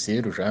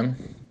terceiro já,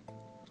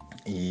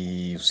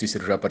 e o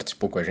Sícero já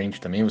participou com a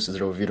gente também. Vocês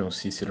já ouviram o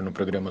Sícero no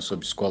programa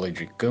sobre escola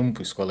de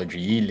campo, escola de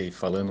ilha, e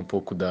falando um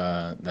pouco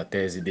da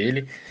tese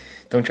dele.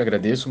 Então te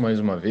agradeço mais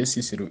uma vez,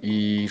 Sícero,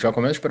 e já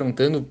começo te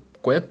perguntando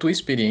qual é a tua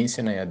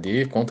experiência na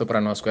EaD, conta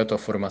para nós qual é a tua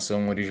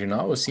formação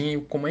original, assim,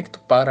 e como é que tu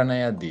para na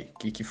EaD, o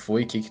que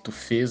foi, o que tu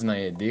fez na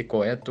EaD,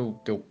 qual é o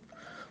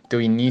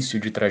teu início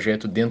de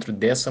trajeto dentro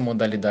dessa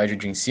modalidade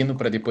de ensino,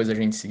 para depois a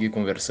gente seguir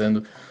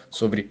conversando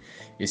sobre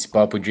esse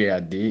papo de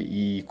EaD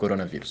e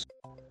coronavírus.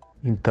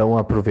 Então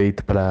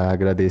aproveito para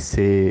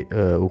agradecer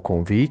o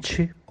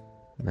convite,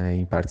 né,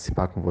 em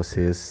participar com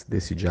vocês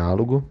desse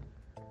diálogo,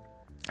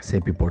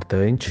 sempre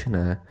importante,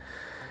 né,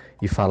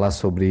 e falar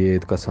sobre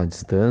educação à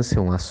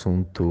distância, um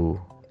assunto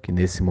que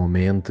nesse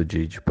momento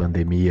de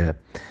pandemia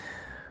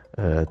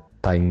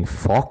está em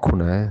foco,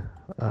 né,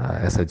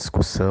 essa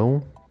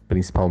discussão,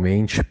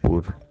 principalmente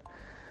por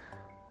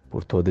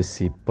todo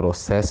esse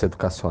processo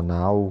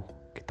educacional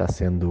que está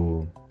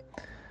sendo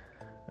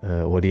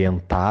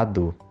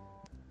orientado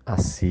a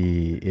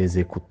se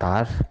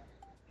executar,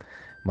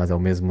 mas ao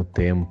mesmo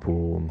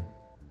tempo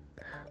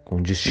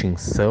com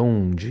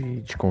distinção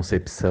de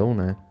concepção,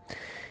 né?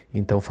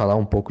 Então, falar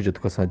um pouco de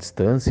educação à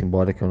distância,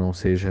 embora que eu não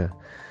seja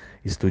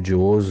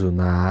estudioso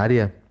na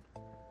área,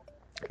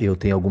 eu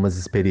tenho algumas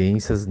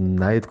experiências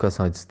na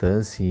educação à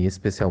distância, e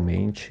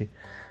especialmente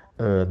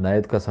na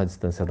educação à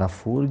distância da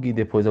FURG, e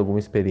depois alguma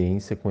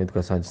experiência com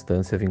educação à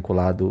distância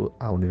vinculado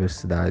à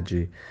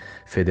Universidade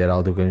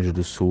Federal do Rio Grande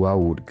do Sul, a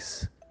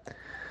URGS.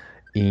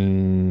 Em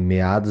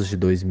meados de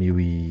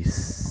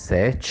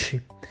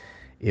 2007,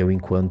 eu,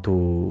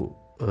 enquanto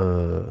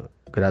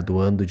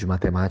graduando de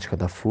matemática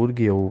da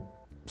FURG, eu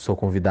sou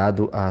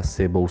convidado a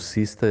ser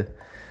bolsista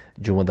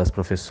de uma das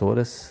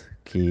professoras,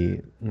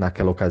 que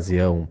naquela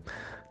ocasião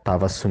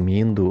estava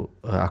assumindo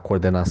a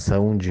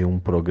coordenação de um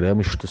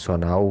programa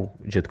institucional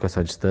de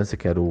educação à distância,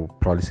 que era o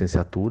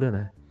Pró-Licenciatura,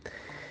 né?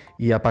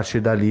 E a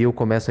partir dali eu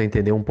começo a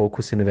entender um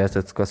pouco esse universo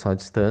da educação à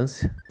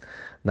distância.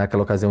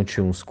 Naquela ocasião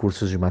tinha uns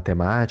cursos de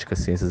matemática,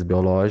 ciências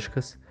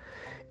biológicas,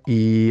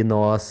 e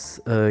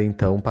nós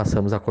então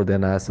passamos a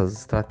coordenar essas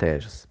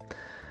estratégias.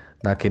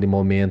 Naquele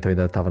momento eu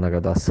ainda estava na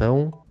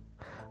graduação,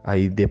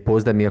 aí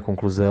depois da minha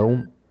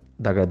conclusão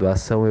da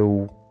graduação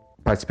eu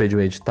participei de um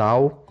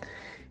edital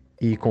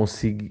e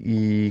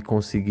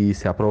consegui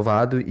ser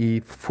aprovado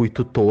e fui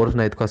tutor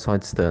na educação à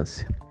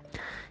distância.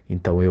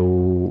 Então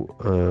eu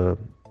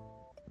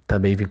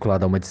também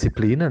vinculado a uma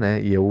disciplina,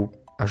 né, e eu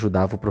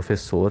ajudava o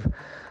professor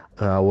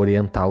a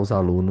orientar os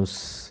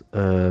alunos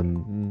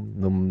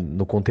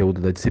no conteúdo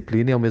da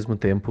disciplina e ao mesmo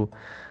tempo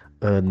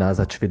nas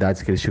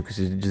atividades que eles tinham que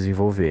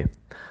desenvolver.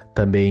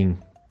 Também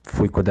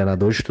fui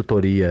coordenador de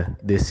tutoria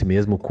desse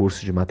mesmo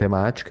curso de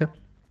matemática.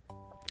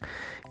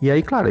 E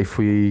aí, claro, aí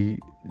fui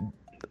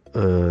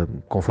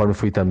conforme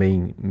fui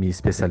também me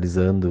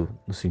especializando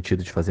no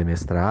sentido de fazer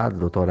mestrado,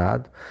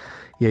 doutorado,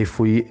 e aí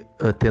fui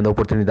tendo a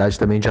oportunidade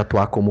também de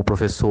atuar como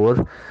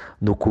professor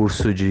no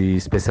curso de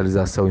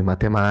especialização em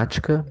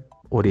matemática,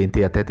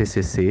 orientei até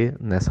TCC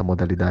nessa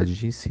modalidade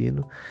de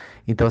ensino,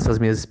 então essas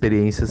minhas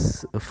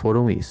experiências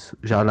foram isso.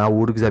 Já na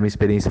URGS a minha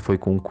experiência foi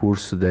com o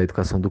curso da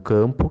educação do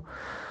campo,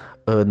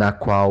 na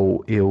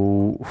qual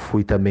eu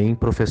fui também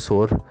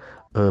professor,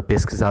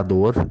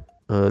 pesquisador,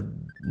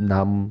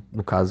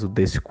 no caso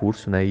desse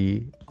curso, né,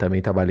 e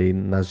também trabalhei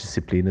nas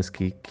disciplinas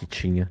que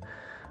tinha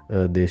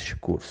deste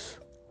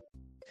curso.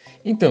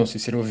 Então,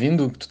 Sícero,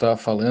 ouvindo o que tu estava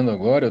falando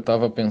agora, eu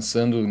estava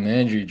pensando,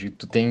 né,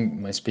 tu tem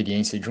uma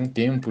experiência de um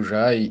tempo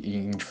já e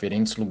em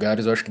diferentes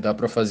lugares, eu acho que dá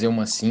para fazer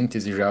uma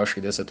síntese já, acho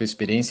que dessa tua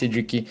experiência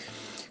de que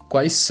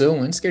quais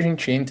são, antes que a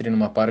gente entre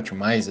numa parte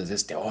mais, às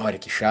vezes,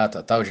 teórica e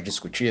chata, tal, de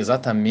discutir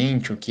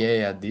exatamente o que é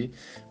EaD,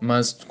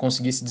 mas tu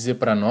conseguisse dizer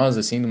para nós,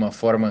 assim, de uma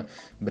forma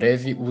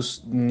breve,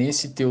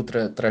 nesse teu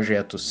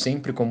trajeto,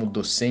 sempre como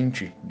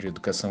docente de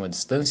educação à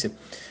distância,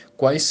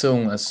 quais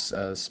são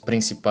as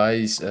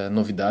principais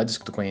novidades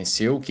que tu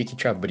conheceu, o que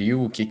te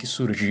abriu, o que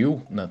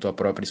surgiu na tua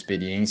própria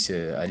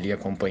experiência ali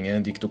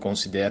acompanhando e que tu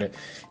considera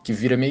que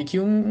vira meio que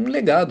um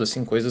legado,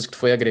 assim, coisas que tu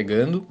foi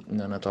agregando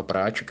na tua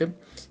prática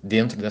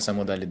dentro dessa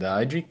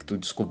modalidade, que tu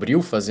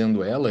descobriu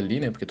fazendo ela ali,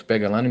 né, porque tu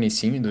pega lá no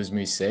inicinho, em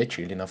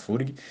 2007, ali na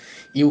FURG,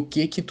 e o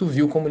que tu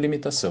viu como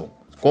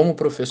limitação? Como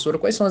professor,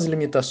 quais são as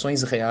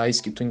limitações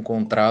reais que tu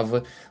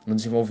encontrava no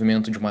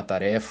desenvolvimento de uma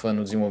tarefa,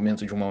 no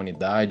desenvolvimento de uma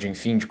unidade,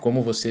 enfim, de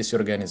como vocês se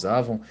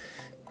organizavam?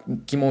 Em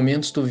que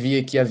momentos tu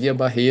via que havia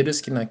barreiras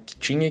que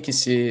tinha que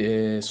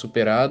ser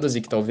superadas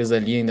e que talvez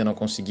ali ainda não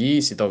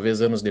conseguisse,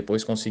 talvez anos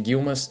depois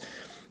conseguiu, mas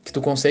que tu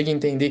consegue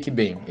entender que,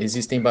 bem,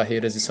 existem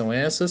barreiras e são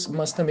essas,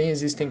 mas também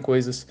existem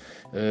coisas,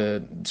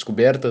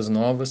 descobertas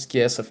novas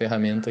que essa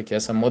ferramenta, que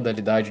essa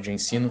modalidade de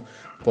ensino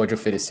pode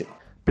oferecer.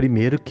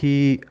 Primeiro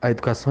que a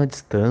educação à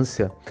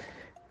distância,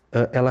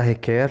 ela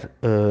requer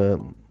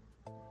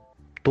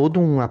todo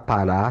um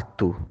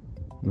aparato,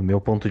 no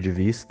meu ponto de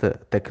vista,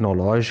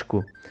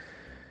 tecnológico,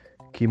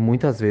 que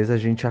muitas vezes a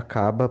gente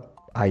acaba,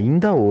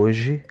 ainda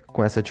hoje,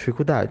 com essa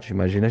dificuldade.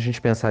 Imagina a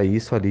gente pensar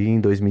isso ali em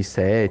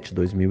 2007,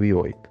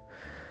 2008.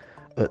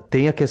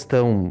 Tem a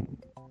questão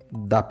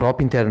da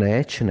própria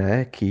internet,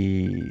 né,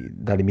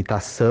 da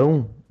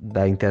limitação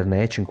da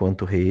internet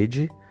enquanto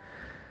rede,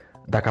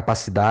 da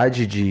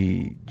capacidade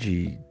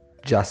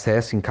de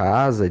acesso em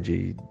casa,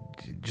 de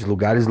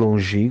lugares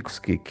longínquos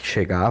que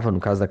chegava, no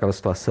caso daquela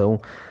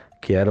situação,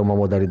 que era uma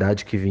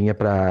modalidade que vinha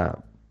para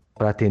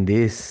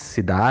atender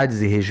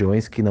cidades e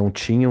regiões que não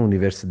tinham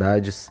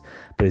universidades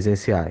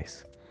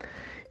presenciais.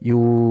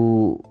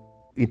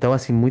 Então,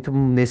 assim, muito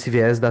nesse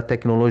viés da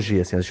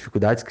tecnologia, assim, as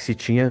dificuldades que se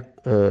tinha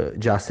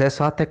de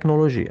acesso à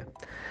tecnologia.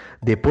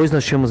 Depois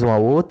nós tínhamos um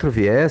outro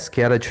viés,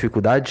 que era a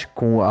dificuldade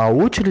com a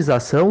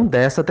utilização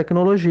dessa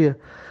tecnologia.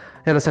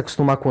 Era se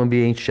acostumar com o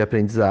ambiente de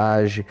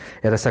aprendizagem,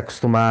 era se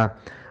acostumar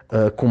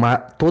com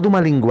toda uma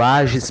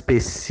linguagem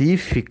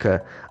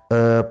específica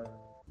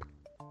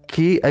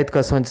que a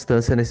educação à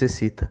distância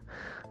necessita,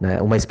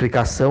 né? Uma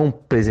explicação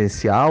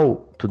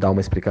presencial, tu dá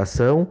uma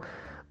explicação,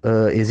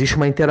 existe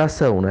uma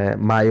interação, né?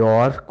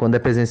 Maior quando é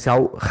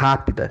presencial,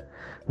 rápida,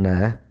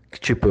 né? Que,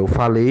 tipo, eu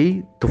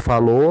falei, tu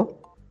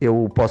falou,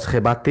 eu posso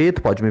rebater,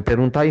 tu pode me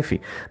perguntar, enfim.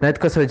 Na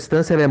educação à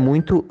distância, ela é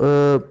muito...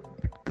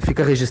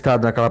 fica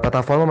registrado naquela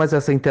plataforma, mas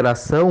essa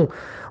interação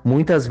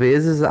muitas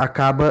vezes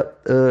acaba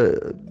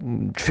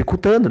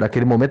dificultando.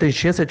 Naquele momento a gente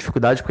tinha essa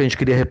dificuldade porque a gente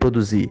queria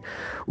reproduzir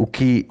o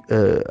que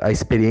as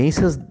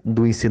experiências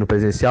do ensino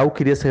presencial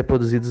queria ser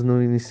reproduzidas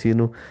no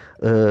ensino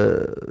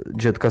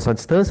de educação à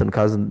distância, no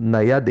caso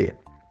na EaD.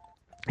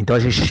 Então a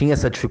gente tinha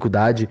essa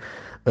dificuldade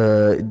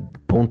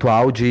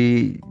pontual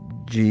de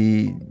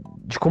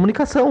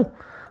comunicação,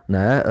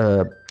 né?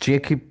 Tinha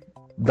que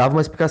dava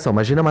uma explicação,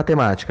 imagina a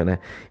matemática, né?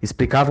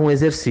 Explicava um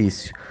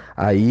exercício,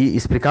 aí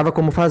explicava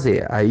como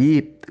fazer.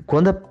 Aí,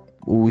 quando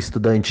o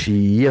estudante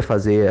ia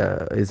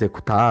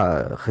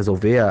executar,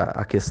 resolver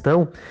a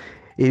questão,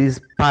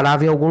 eles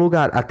paravam em algum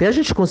lugar. Até a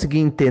gente conseguir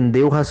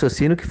entender o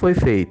raciocínio que foi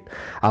feito,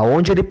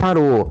 aonde ele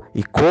parou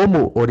e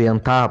como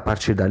orientar a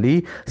partir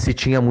dali, se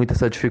tinha muito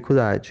essa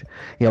dificuldade.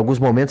 Em alguns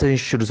momentos a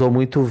gente utilizou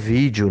muito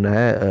vídeo,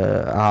 né,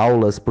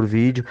 aulas por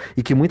vídeo,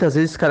 e que muitas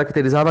vezes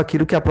caracterizava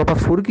aquilo que a própria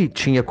FURG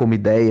tinha como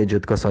ideia de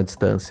educação à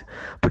distância,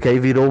 porque aí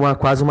virou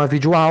quase uma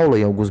videoaula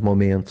em alguns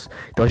momentos.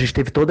 Então a gente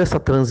teve toda essa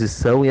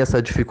transição e essa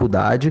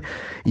dificuldade,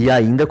 e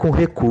ainda com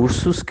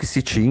recursos que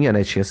se tinha,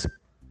 né, tinha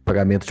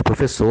pagamento de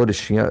professores,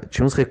 tinha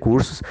uns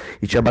recursos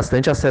e tinha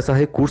bastante acesso a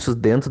recursos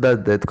dentro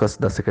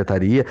da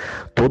secretaria,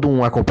 todo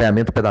um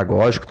acompanhamento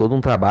pedagógico, todo um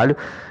trabalho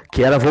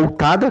que era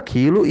voltado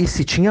àquilo e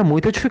se tinha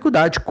muita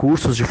dificuldade,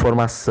 cursos de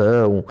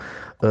formação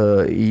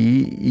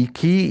e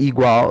que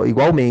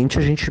igualmente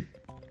a gente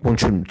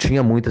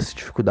tinha muita essa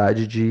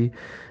dificuldade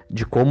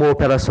de como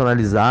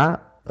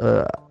operacionalizar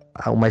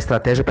uma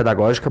estratégia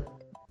pedagógica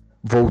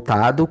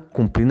voltado,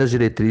 cumprindo as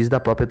diretrizes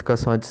da própria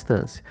educação à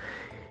distância.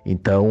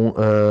 Então,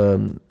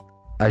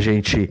 a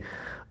gente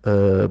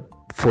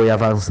foi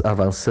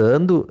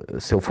avançando.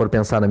 Se eu for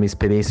pensar na minha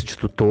experiência de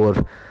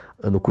tutor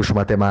no curso de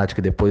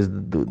matemática, depois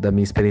da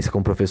minha experiência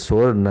como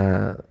professor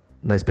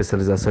na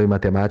especialização em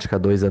matemática há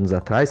 2 anos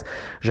atrás,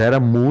 já era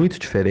muito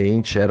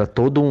diferente,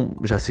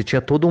 já se tinha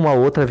toda uma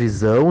outra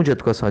visão de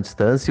educação à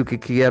distância e o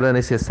que era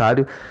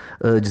necessário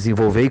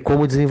desenvolver e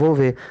como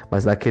desenvolver.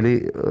 Mas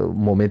naquele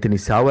momento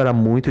inicial era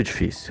muito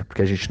difícil,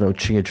 porque a gente não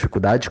tinha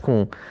dificuldade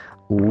com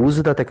o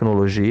uso da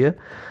tecnologia,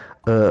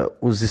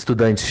 os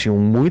estudantes tinham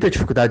muita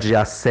dificuldade de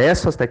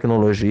acesso às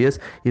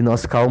tecnologias e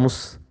nós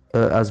ficávamos,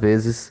 às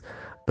vezes,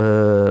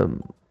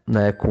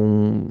 né,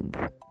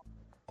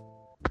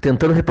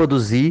 tentando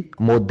reproduzir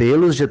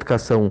modelos de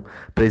educação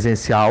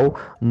presencial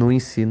no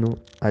ensino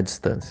à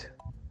distância.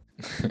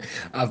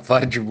 A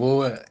parte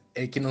boa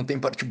é que não tem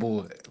parte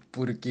boa,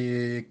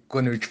 porque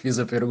quando eu te fiz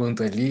a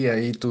pergunta ali,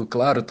 aí tu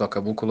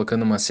acabou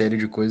colocando uma série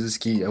de coisas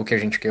que é o que a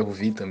gente quer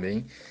ouvir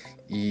também.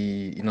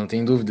 E não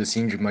tem dúvida,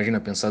 assim, imagina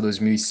pensar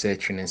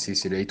 2007, né,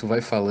 Sícero? Aí tu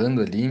vai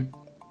falando ali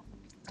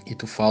e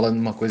tu fala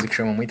numa coisa que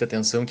chama muita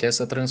atenção, que é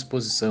essa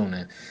transposição,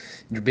 né?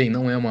 Bem,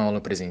 não é uma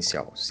aula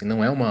presencial. Se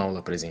não é uma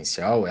aula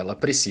presencial, ela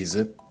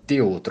precisa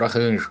ter outro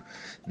arranjo,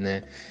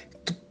 né?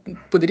 Tu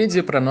poderia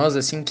dizer para nós,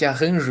 assim, que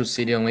arranjos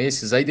seriam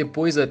esses? Aí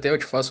depois até eu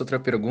te faço outra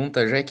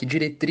pergunta, já que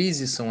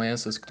diretrizes são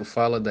essas que tu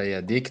fala da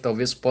EaD, que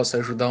talvez possa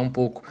ajudar um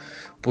pouco,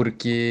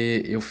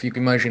 porque eu fico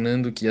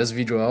imaginando que as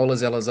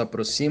videoaulas elas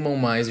aproximam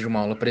mais de uma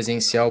aula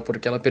presencial,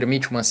 porque ela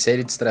permite uma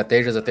série de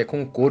estratégias até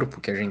com o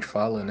corpo que a gente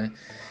fala, né?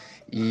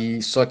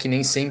 E só que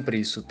nem sempre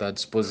isso está à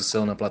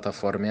disposição na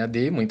plataforma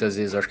EaD, muitas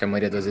vezes, acho que a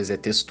maioria das vezes é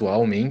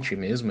textualmente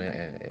mesmo,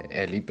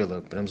 é ali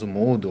pelo menos o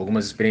Moodle,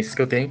 algumas experiências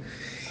que eu tenho,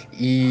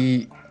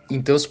 e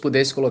então se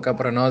pudesse colocar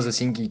para nós,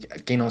 assim, que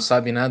quem não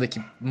sabe nada,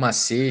 que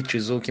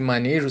macetes ou que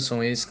manejos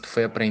são esses que tu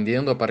foi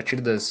aprendendo a partir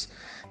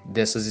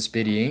dessas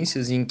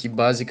experiências em que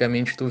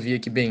basicamente tu via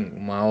que, bem,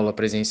 uma aula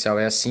presencial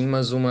é assim,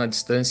 mas uma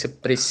distância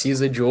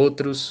precisa de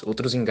outros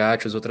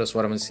engates, outras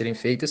formas de serem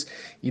feitas,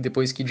 e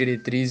depois que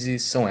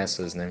diretrizes são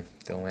essas, né?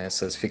 Então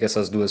fica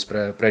essas duas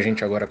para a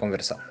gente agora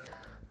conversar.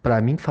 Para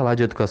mim, falar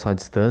de educação à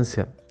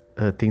distância,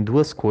 tem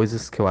 2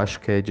 coisas que eu acho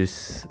que é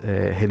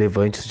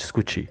relevantes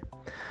discutir.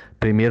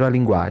 Primeiro, a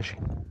linguagem,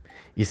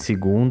 e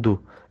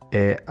segundo,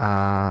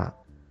 a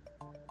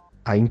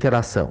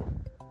interação,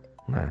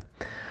 né?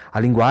 A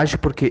linguagem,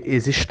 porque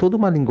existe toda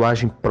uma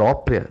linguagem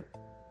própria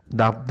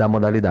da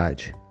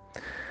modalidade.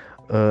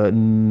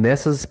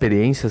 Nessas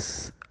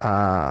experiências,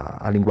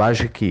 a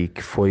linguagem que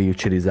foi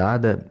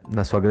utilizada,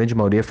 na sua grande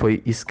maioria,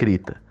 foi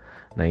escrita,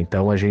 né?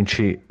 Então,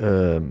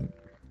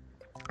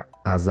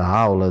 as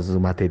aulas, o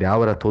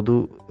material era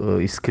todo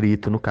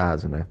escrito, no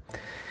caso, né?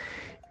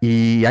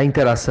 E a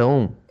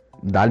interação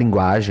da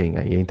linguagem,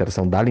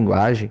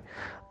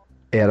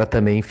 era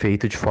também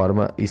feito de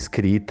forma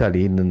escrita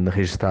ali,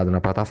 registrado na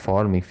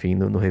plataforma, enfim,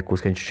 no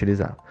recurso que a gente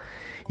utilizava.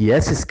 E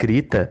essa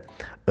escrita,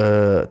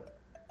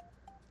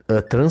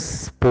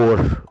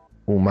 transpor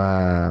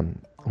uma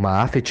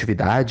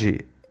afetividade,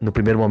 no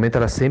primeiro momento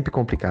era sempre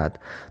complicado.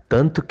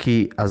 Tanto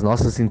que as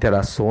nossas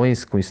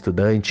interações com o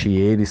estudante e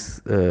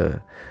eles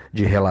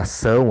de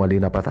relação ali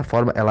na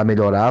plataforma, ela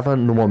melhorava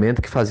no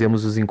momento que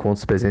fazíamos os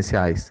encontros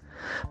presenciais.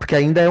 Porque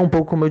ainda é um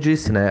pouco, como eu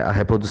disse, né, a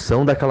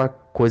reprodução daquela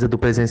coisa do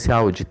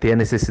presencial, de ter a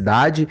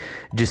necessidade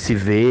de se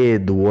ver,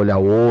 do olho a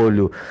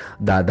olho,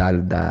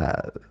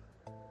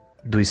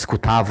 do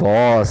escutar a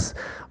voz,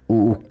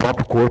 o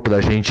próprio corpo da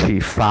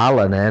gente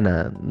fala, né,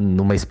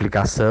 numa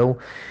explicação.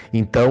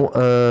 Então,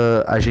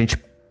 a gente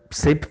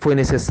sempre foi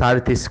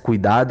necessário ter esse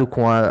cuidado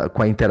com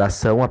a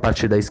interação a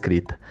partir da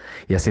escrita.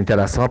 E essa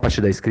interação a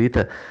partir da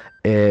escrita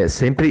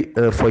sempre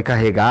foi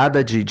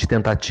carregada de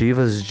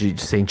tentativas, de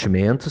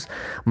sentimentos,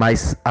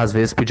 mas às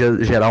vezes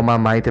podia gerar uma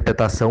má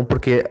interpretação,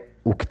 porque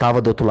o que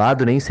estava do outro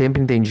lado nem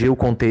sempre entendia o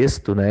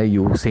contexto, né, e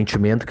o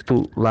sentimento que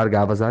tu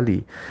largavas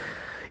ali.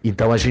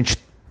 Então a gente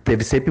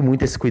teve sempre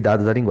muito esse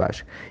cuidado da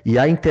linguagem. E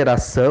a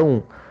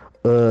interação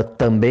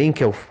também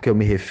que eu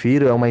me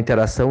refiro é uma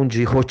interação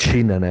de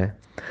rotina, né?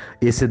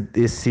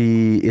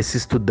 Esse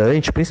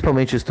estudante,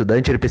 principalmente o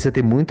estudante, ele precisa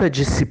ter muita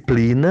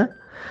disciplina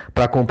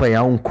para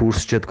acompanhar um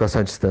curso de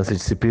educação à distância.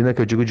 Disciplina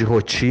que eu digo de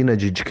rotina,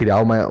 de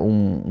criar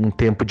um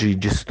tempo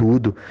de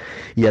estudo.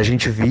 E a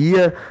gente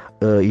via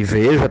e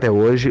vejo até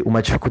hoje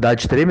uma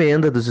dificuldade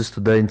tremenda dos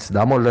estudantes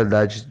da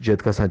modalidade de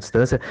educação à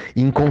distância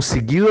em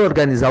conseguir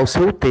organizar o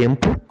seu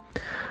tempo,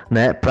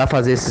 né, para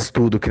fazer esse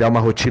estudo, criar uma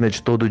rotina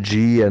de todo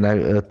dia,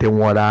 né, ter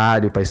um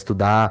horário para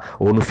estudar,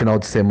 ou no final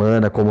de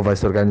semana, como vai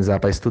se organizar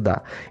para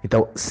estudar.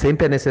 Então,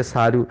 sempre é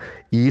necessário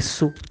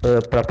isso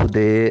para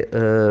poder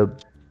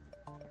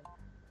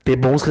ter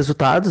bons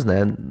resultados,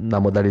 né, na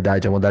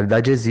modalidade. A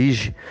modalidade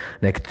exige,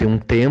 né, que tenha um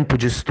tempo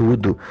de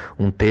estudo,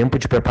 um tempo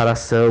de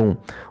preparação,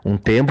 um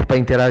tempo para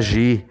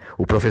interagir.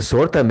 O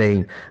professor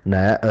também,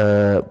 né,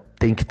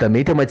 tem que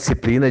também ter uma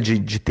disciplina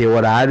de ter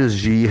horários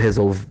de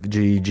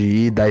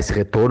ir dar esse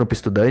retorno para o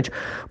estudante,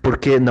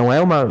 porque não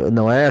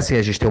é assim,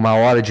 a gente tem uma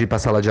hora de ir para a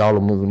sala de aula,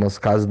 no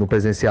nosso caso, no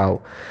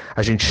presencial.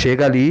 A gente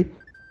chega ali,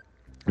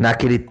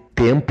 naquele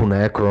tempo,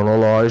 né,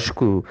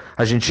 cronológico,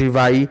 a gente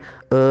vai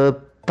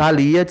tá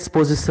ali à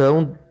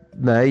disposição,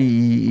 né,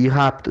 e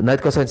rápido. Na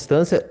educação à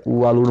distância,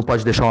 o aluno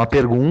pode deixar uma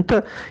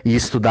pergunta e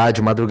estudar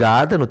de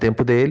madrugada, no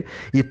tempo dele,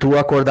 e tu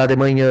acordar de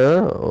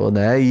manhã,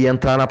 né, e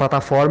entrar na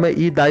plataforma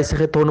e dar esse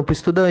retorno para o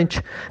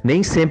estudante.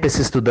 Nem sempre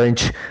esse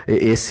estudante,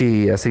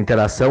 essa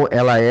interação,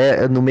 ela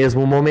é no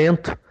mesmo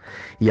momento.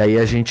 E aí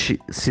a gente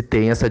se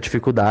tinha essa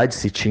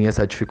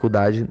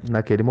dificuldade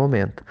naquele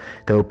momento.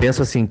 Então eu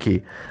penso assim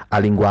que a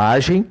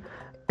linguagem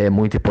é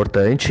muito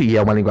importante e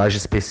é uma linguagem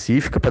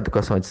específica para a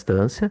educação à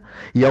distância,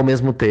 e ao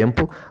mesmo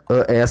tempo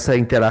essa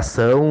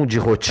interação de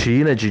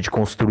rotina, de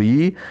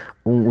construir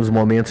os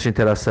momentos de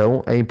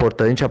interação é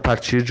importante a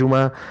partir de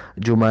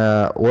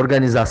uma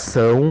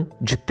organização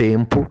de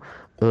tempo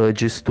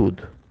de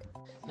estudo.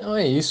 Não,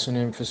 é isso,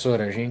 né,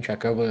 professor? A gente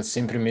acaba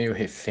sempre meio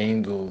refém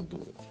do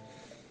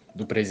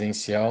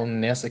presencial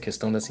nessa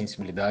questão da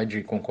sensibilidade,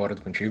 e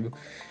concordo contigo.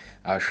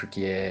 Acho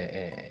que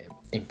é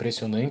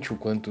impressionante o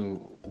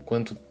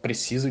quanto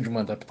precisa de uma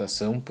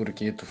adaptação,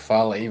 porque tu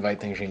fala aí, vai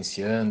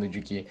tangenciando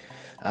de que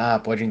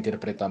pode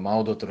interpretar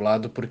mal do outro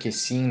lado, porque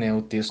sim, né,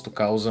 o texto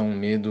causa um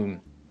medo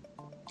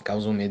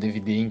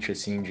evidente,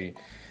 assim,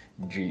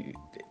 de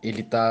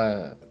ele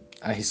tá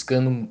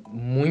arriscando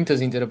muitas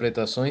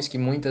interpretações que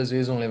muitas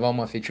vezes vão levar a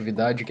uma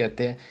afetividade que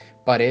até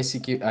parece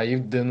que, aí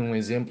dando um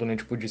exemplo, né,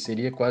 tipo,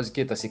 seria quase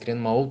que tá se criando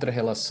uma outra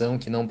relação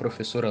que não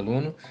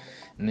professor-aluno,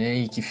 né,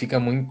 e que fica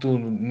muito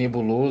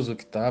nebuloso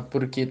que tá,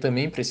 porque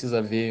também precisa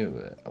haver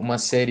uma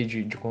série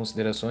de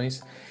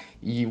considerações,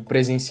 e o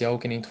presencial,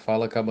 que nem tu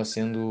fala, acaba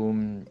sendo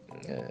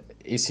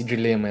esse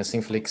dilema, essa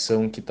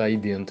inflexão que tá aí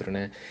dentro,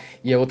 né.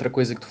 E a outra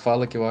coisa que tu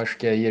fala, que eu acho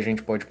que aí a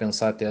gente pode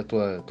pensar até a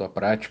tua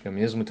prática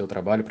mesmo, o teu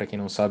trabalho. Para quem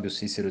não sabe, o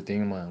Sícero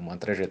tem uma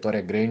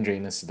trajetória grande aí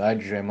na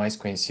cidade, já é mais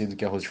conhecido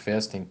que arroz de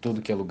festa, em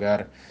tudo que é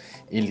lugar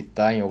ele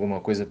tá em alguma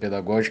coisa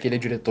pedagógica. Ele é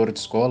diretor de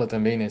escola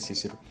também, né,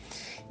 Sícero?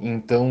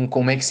 Então,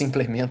 como é que se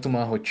implementa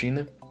uma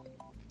rotina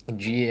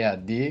de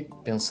EaD,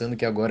 pensando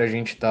que agora a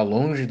gente está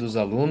longe dos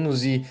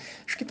alunos, e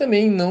acho que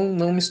também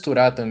não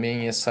misturar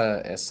também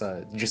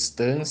essa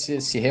distância,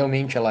 se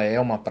realmente ela é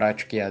uma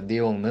prática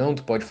EaD ou não,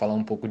 tu pode falar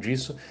um pouco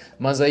disso,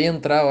 mas aí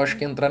eu acho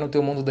que entrar no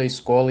teu mundo da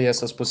escola e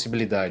essas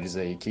possibilidades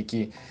aí,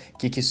 que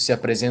isso se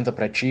apresenta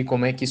para ti,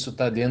 como é que isso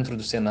está dentro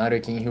do cenário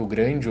aqui em Rio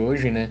Grande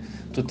hoje, né,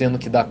 tu tendo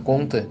que dar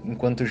conta,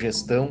 enquanto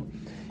gestão,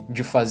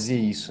 de fazer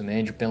isso,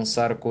 né, de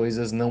pensar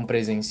coisas não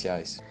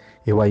presenciais.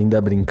 Eu ainda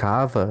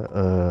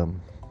brincava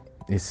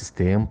esses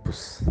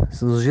tempos,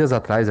 uns dias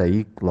atrás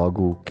aí,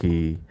 logo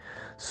que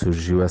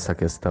surgiu essa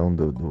questão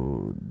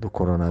do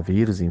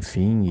coronavírus,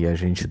 enfim, e a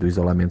gente do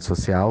isolamento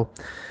social,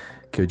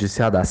 que eu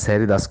disse da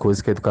série das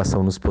coisas que a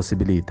educação nos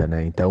possibilita,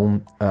 né?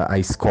 Então, a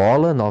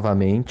escola,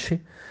 novamente,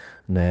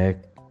 né,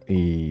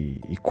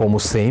 e como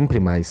sempre,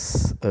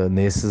 mas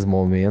nesses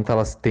momentos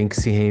elas têm que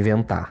se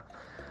reinventar,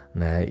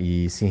 né?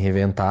 E se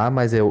reinventar,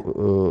 mas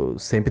eu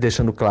sempre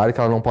deixando claro que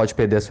ela não pode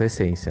perder a sua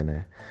essência,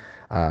 né?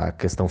 A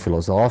questão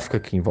filosófica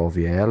que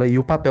envolve ela e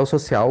o papel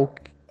social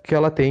que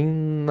ela tem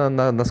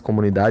nas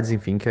comunidades,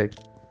 enfim,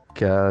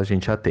 que a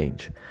gente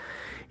atende.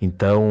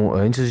 Então,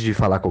 antes de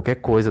falar qualquer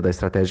coisa da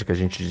estratégia que a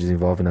gente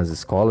desenvolve nas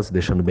escolas,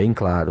 deixando bem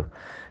claro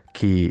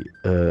que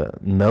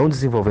não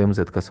desenvolvemos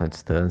educação à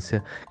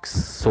distância, que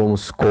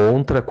somos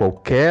contra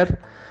qualquer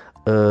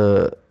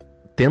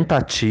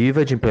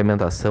tentativa de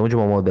implementação de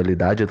uma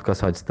modalidade de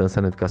educação à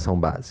distância na educação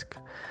básica.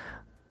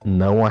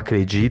 Não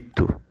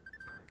acredito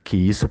que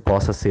isso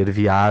possa ser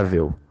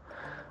viável,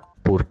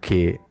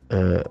 porque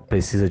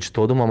precisa de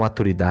toda uma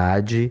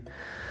maturidade,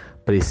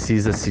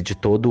 precisa-se de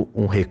todo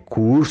um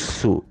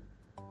recurso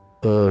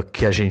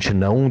que a gente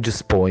não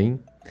dispõe,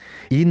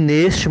 e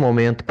neste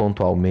momento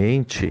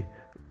pontualmente,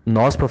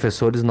 nós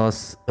professores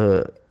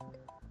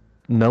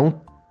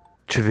não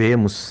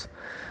tivemos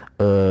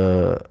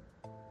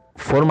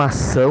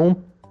formação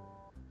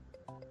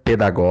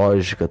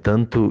pedagógica,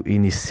 tanto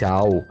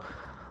inicial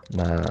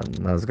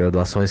nas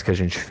graduações que a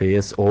gente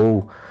fez,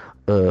 ou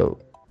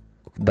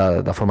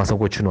da formação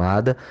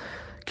continuada,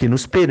 que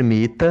nos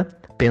permita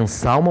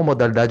pensar uma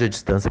modalidade à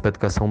distância para a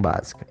educação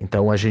básica.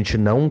 Então, a gente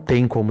não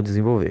tem como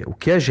desenvolver. O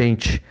que a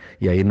gente,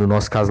 e aí no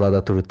nosso caso lá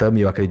da Turutami,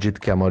 eu acredito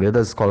que a maioria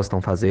das escolas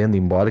estão fazendo,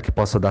 embora que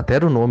possa dar até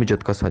o nome de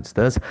educação à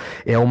distância,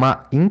 é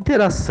uma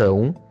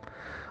interação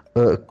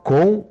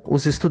com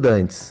os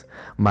estudantes,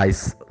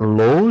 mas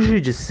longe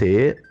de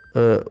ser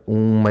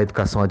uma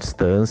educação à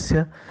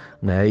distância,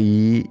 né?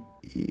 E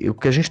o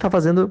que a gente está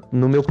fazendo,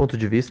 no meu ponto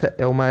de vista,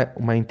 é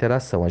uma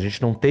interação. A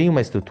gente não tem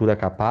uma estrutura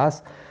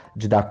capaz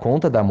de dar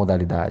conta da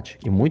modalidade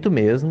e muito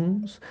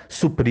menos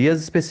suprir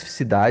as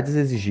especificidades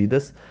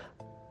exigidas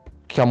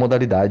que a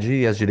modalidade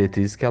e as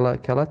diretrizes que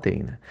ela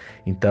tem, né?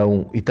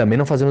 Então, e também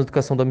não fazemos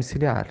educação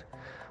domiciliar,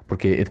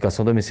 porque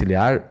educação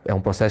domiciliar é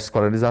um processo de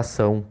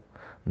escolarização,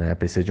 né?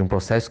 Precisa de um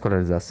processo de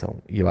escolarização.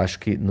 E eu acho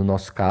que no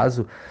nosso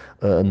caso,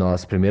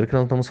 nós primeiro que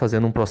não estamos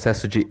fazendo um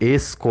processo de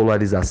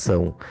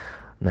escolarização,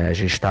 né? A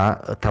gente está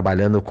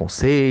trabalhando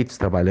conceitos,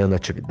 trabalhando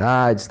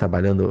atividades,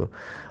 trabalhando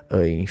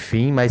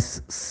enfim,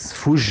 mas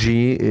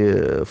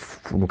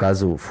no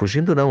caso,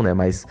 fugindo não, né?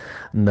 Mas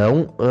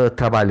não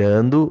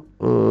trabalhando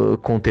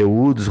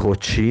conteúdos,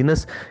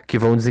 rotinas que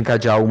vão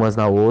desencadear umas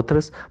na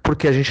outras,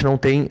 porque a gente não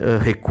tem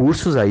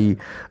recursos aí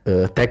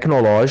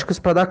tecnológicos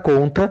para dar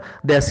conta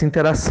dessa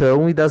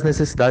interação e das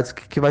necessidades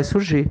que vai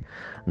surgir,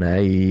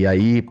 né? E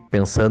aí,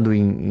 pensando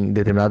em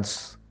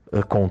determinados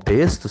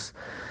contextos,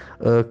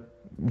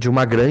 de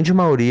uma grande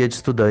maioria de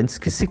estudantes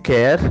que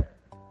sequer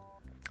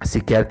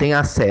tem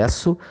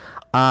acesso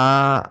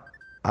à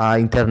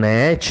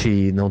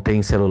internet, não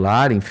tem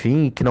celular,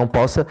 enfim, que não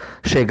possa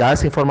chegar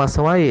essa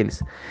informação a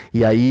eles.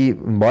 E aí,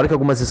 embora que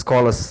algumas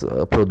escolas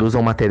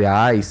produzam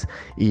materiais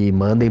e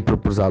mandem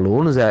para os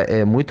alunos,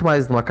 é muito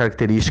mais uma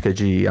característica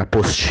de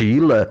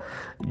apostila,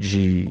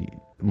 de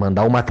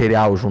mandar um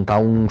material, juntar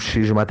um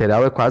X de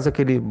material, é quase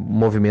aquele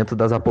movimento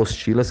das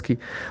apostilas que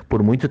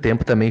por muito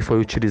tempo também foi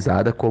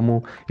utilizada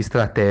como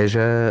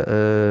estratégia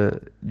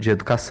de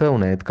educação,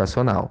 né,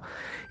 educacional.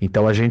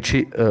 Então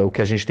o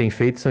que a gente tem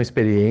feito são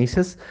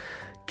experiências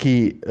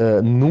que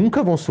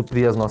nunca vão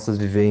suprir as nossas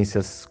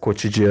vivências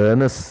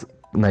cotidianas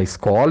na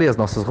escola e as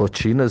nossas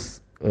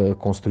rotinas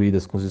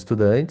construídas com os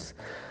estudantes,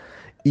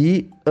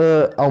 e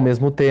ao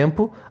mesmo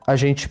tempo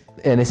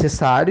é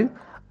necessário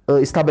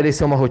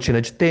estabelecer uma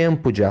rotina de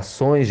tempo, de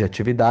ações, de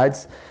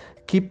atividades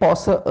que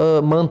possa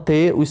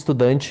manter o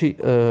estudante,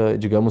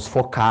 digamos,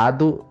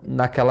 focado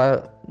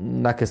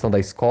na questão da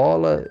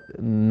escola,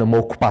 numa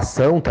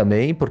ocupação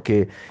também,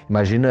 porque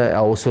imagina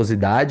a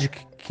ociosidade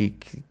que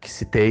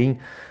se tem,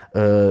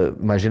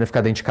 imagina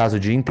ficar dentro de casa o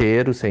dia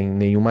inteiro, sem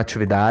nenhuma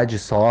atividade,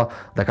 só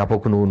daqui a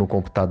pouco no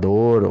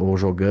computador, ou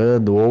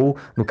jogando, ou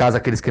no caso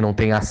aqueles que não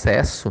têm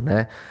acesso,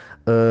 né?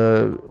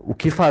 O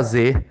que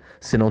fazer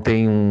se não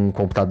tem um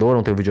computador,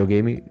 não tem um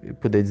videogame,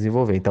 poder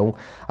desenvolver. Então,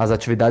 as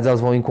atividades elas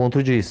vão ao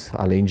encontro disso,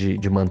 além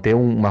de manter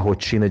uma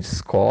rotina de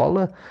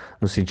escola,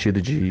 no sentido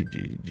de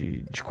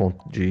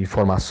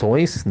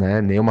informações,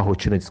 né? Nem uma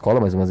rotina de escola,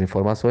 mas umas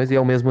informações, e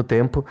ao mesmo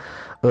tempo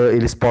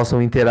eles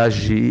possam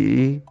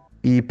interagir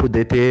e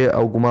poder ter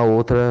alguma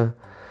outra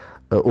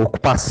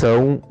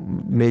ocupação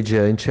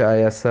mediante a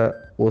essa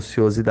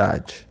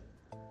ociosidade.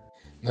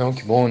 Não,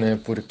 que bom, né?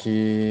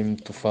 Porque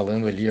tô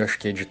falando ali, acho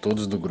que é de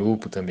todos do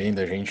grupo também,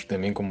 da gente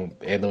também, como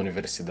é da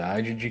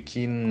universidade, de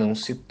que não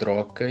se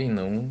troca e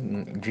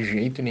não, de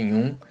jeito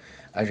nenhum,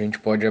 a gente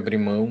pode abrir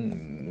mão,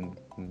 um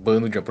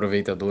bando de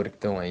aproveitador que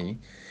estão aí,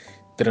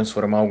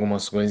 transformar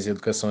algumas coisas em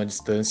educação à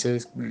distância.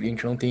 A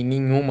gente não tem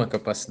nenhuma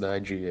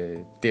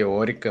capacidade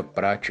teórica,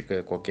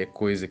 prática, qualquer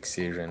coisa que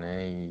seja,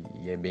 né?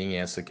 E é bem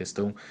essa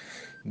questão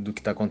do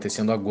que está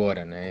acontecendo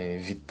agora, né?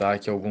 Evitar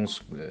que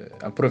alguns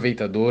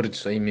aproveitadores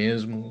disso aí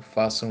mesmo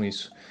façam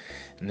isso,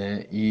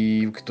 né?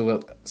 E o que tu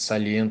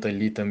salienta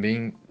ali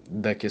também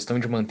da questão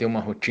de manter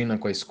uma rotina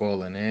com a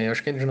escola, né? Eu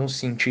acho que é de não se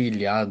sentir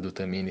ilhado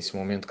também nesse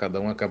momento,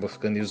 cada um acaba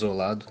ficando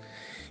isolado,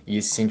 e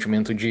esse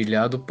sentimento de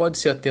ilhado pode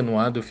ser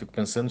atenuado, eu fico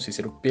pensando,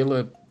 Cícero,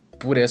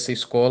 por essa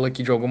escola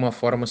que de alguma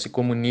forma se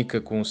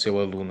comunica com o seu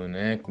aluno,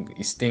 né?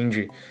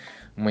 Estende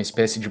uma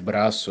espécie de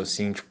braço,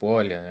 assim, tipo,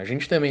 olha, a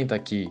gente também tá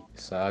aqui,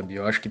 sabe?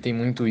 Eu acho que tem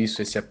muito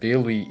isso, esse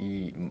apelo,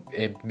 e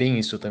é bem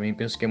isso, eu também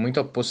penso que é muito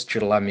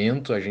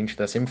apostilamento, a gente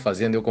tá sempre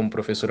fazendo, eu como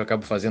professor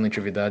acabo fazendo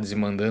atividades e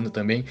mandando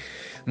também,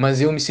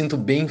 mas eu me sinto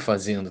bem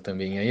fazendo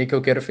também. Aí é que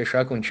eu quero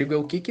fechar contigo, é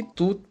o que que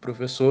tu,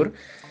 professor,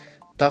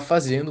 tá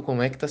fazendo,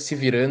 como é que tá se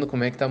virando,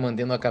 como é que tá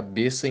mantendo a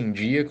cabeça em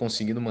dia,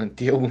 conseguindo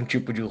manter algum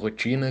tipo de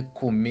rotina,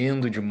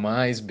 comendo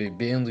demais,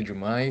 bebendo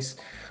demais,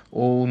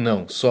 ou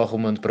não, só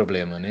arrumando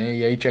problema, né?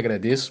 E aí te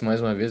agradeço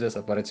mais uma vez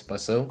essa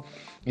participação.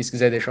 E se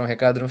quiser deixar um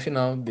recado no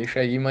final, deixa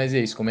aí, mas é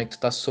isso, como é que tu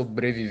tá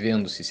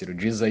sobrevivendo, Cícero?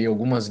 Diz aí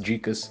algumas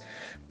dicas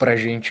pra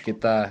gente que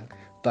tá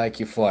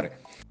aqui fora.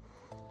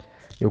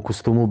 Eu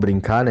costumo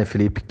brincar, né,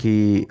 Felipe,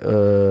 que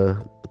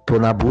tô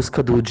na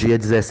busca do dia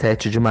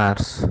 17 de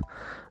março,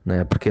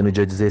 né? Porque no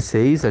dia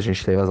 16 a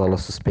gente teve as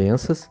aulas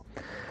suspensas,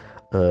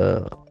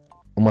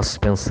 uma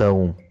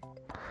suspensão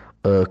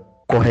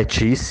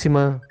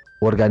corretíssima,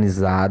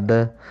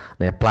 organizada,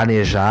 né,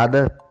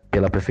 planejada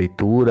pela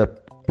prefeitura,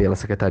 pela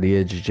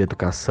Secretaria de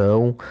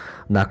Educação,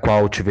 na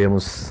qual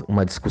tivemos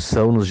uma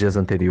discussão nos dias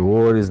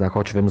anteriores, na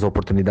qual tivemos a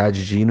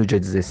oportunidade de ir no dia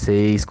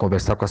 16,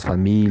 conversar com as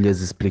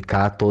famílias,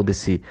 explicar todo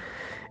esse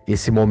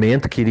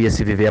momento que iria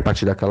se viver a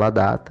partir daquela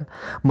data,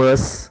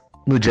 mas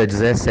no dia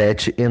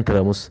 17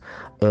 entramos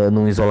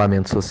num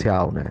isolamento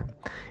social, né?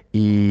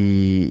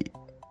 E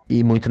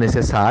muito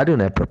necessário,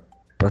 né,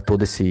 para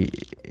todo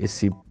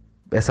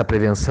essa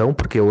prevenção,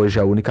 porque hoje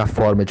a única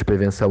forma de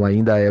prevenção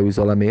ainda é o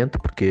isolamento,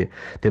 porque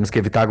temos que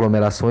evitar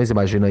aglomerações.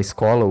 Imagina a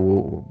escola,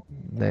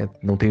 né,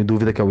 não tenho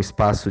dúvida que é o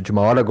espaço de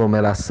maior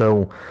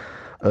aglomeração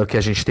que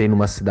a gente tem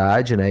numa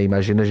cidade, né?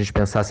 Imagina a gente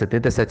pensar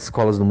 77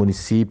 escolas no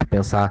município,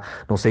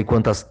 pensar não sei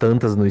quantas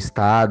tantas no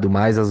estado,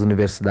 mais as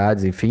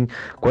universidades, enfim,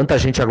 quanta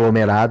gente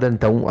aglomerada.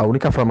 Então, a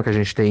única forma que a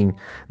gente tem,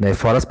 né,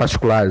 fora as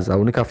particulares, a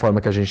única forma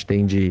que a gente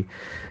tem de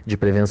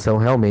prevenção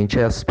realmente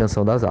é a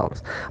suspensão das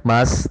aulas.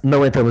 Mas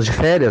não entramos de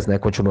férias, né?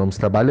 Continuamos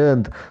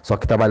trabalhando, só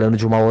que trabalhando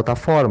de uma outra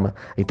forma.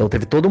 Então,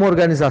 teve toda uma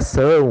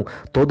organização,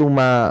 todo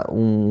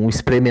um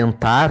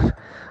experimentar,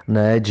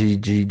 né,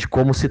 de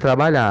como se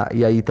trabalhar.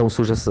 E aí então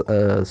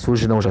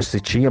surge, não, já se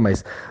tinha,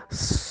 mas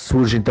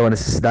surge então a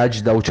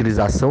necessidade da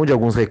utilização de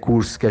alguns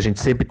recursos que a gente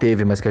sempre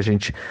teve, mas que a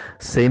gente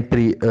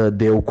sempre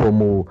deu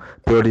como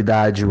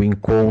prioridade o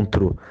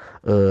encontro,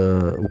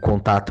 o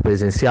contato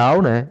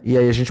presencial, né? E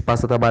aí a gente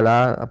passa a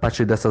trabalhar a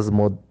partir dessas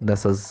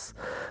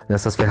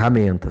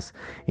ferramentas.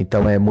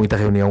 Então é muita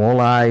reunião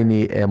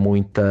online, é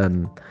muita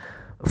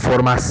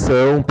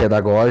formação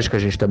pedagógica. A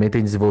gente também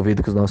tem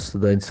desenvolvido com os nossos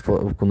estudantes,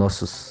 com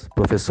nossos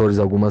professores,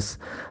 algumas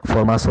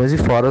formações, e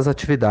fora as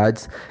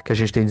atividades que a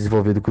gente tem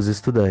desenvolvido com os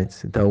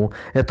estudantes. Então,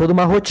 é toda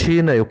uma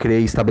rotina. Eu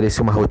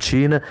estabeleci uma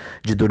rotina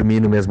de dormir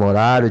no mesmo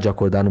horário, de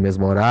acordar no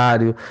mesmo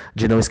horário,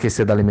 de não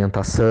esquecer da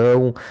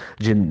alimentação,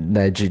 de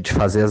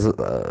fazer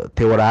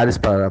ter horários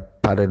para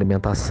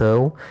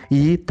alimentação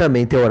e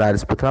também ter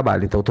horários para o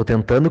trabalho. Então, eu estou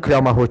tentando criar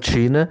uma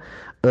rotina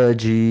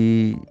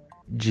de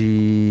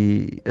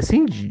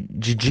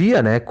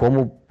dia, né?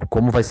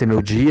 Como vai ser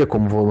meu dia,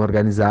 como vou me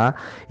organizar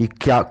e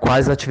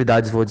quais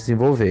atividades vou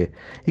desenvolver.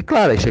 E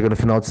claro, aí chega no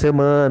final de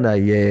semana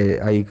e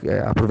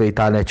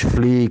aproveitar a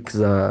Netflix,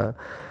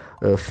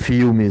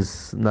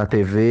 filmes na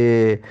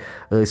TV,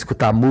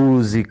 escutar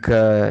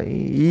música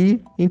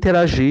e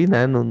interagir,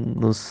 né,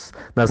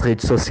 nas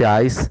redes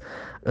sociais,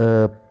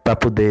 para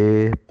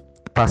poder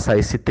passar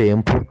esse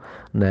tempo,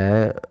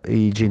 né,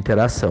 e de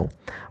interação.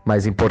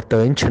 Mas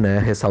importante, né,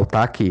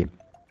 ressaltar que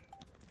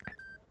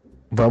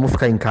vamos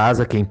ficar em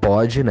casa quem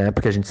pode, né?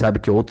 Porque a gente sabe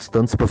que outros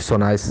tantos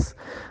profissionais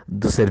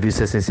dos serviços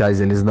essenciais,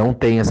 eles não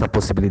têm essa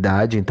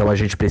possibilidade. Então a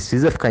gente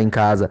precisa ficar em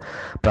casa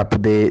para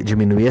poder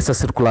diminuir essa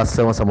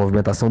circulação, essa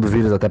movimentação do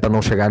vírus, até para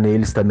não chegar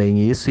neles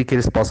também isso, e que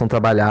eles possam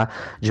trabalhar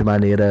de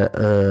maneira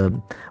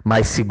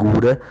mais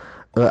segura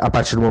a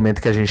partir do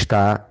momento que a gente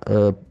está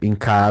em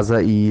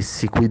casa e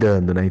se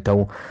cuidando, né?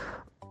 Então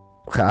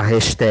a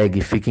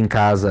hashtag Fica em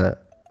Casa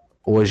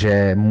hoje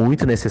é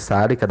muito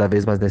necessária e cada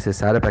vez mais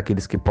necessária para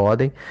aqueles que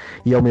podem,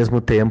 e ao mesmo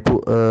tempo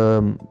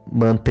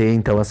manter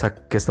então essa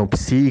questão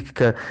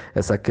psíquica,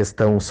 essa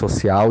questão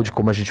social de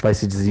como a gente vai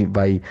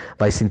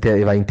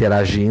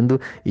interagindo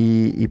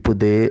e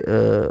poder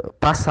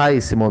passar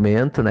esse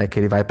momento, né, que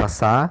ele vai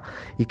passar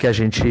e que a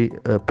gente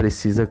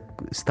precisa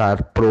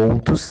estar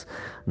prontos,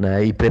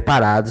 né, e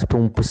preparados para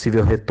um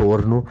possível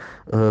retorno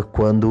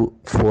quando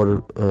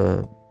for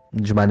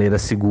de maneira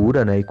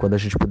segura, né, e quando a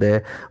gente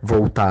puder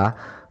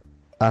voltar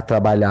a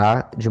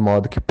trabalhar de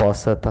modo que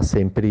possa estar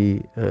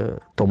sempre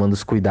tomando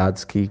os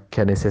cuidados que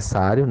é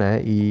necessário, né,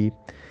 e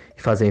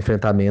fazer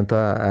enfrentamento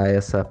a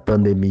essa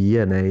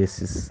pandemia, né,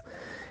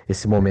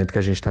 esse momento que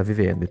a gente está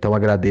vivendo. Então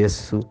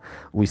agradeço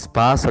o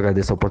espaço,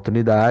 agradeço a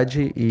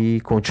oportunidade e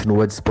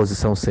continuo à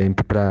disposição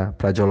sempre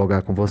para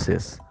dialogar com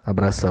vocês.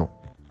 Abração.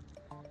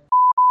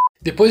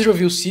 Depois de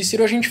ouvir o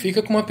Sícero, a gente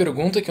fica com uma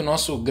pergunta que o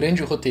nosso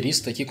grande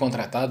roteirista aqui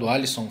contratado,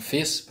 Alisson,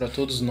 fez para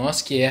todos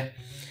nós, que é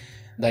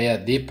da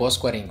EaD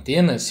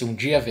pós-quarentena, se um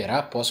dia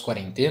haverá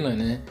pós-quarentena,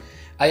 né?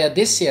 A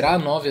EaD será a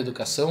nova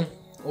educação?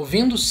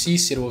 Ouvindo o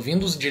Sícero,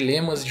 ouvindo os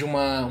dilemas de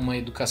uma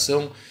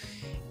educação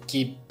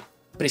que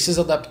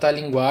precisa adaptar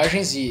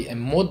linguagens e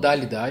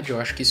modalidade, eu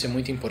acho que isso é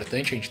muito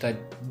importante, a gente está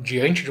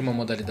diante de uma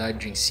modalidade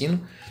de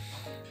ensino,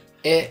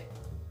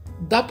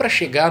 dá para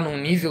chegar num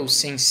nível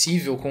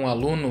sensível com o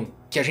aluno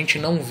que a gente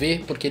não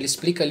vê, porque ele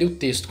explica ali o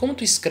texto. Como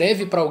tu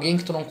escreve para alguém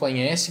que tu não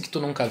conhece, que tu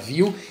nunca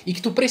viu, e que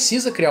tu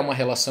precisa criar uma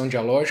relação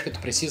dialógica, tu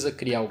precisa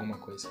criar alguma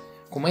coisa.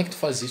 Como é que tu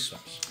faz isso?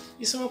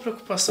 Isso é uma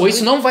preocupação... Ou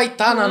isso não vai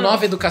estar na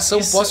nova educação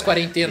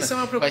pós-quarentena. Isso é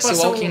uma vai preocupação...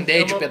 ser o Walking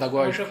Dead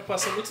pedagógico. É uma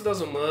preocupação muito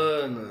das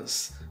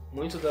humanas,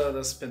 muito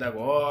das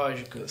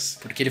pedagógicas.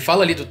 Porque ele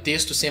fala ali do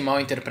texto ser mal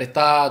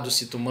interpretado,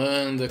 se tu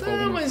manda...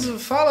 Mas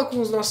fala com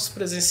os nossos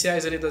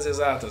presenciais ali das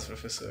exatas,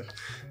 professor.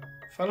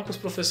 Fala com os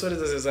professores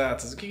das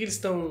exatas. O que eles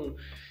estão...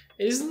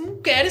 Eles não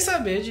querem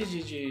saber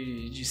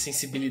de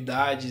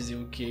sensibilidades e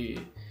o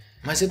que...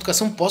 Mas a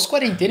educação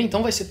pós-quarentena,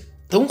 então, vai ser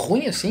tão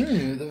ruim assim?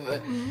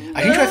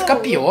 A gente vai ficar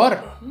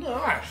pior?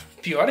 Não,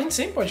 pior a gente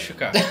sempre pode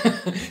ficar.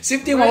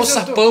 Sempre tem um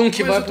alçapão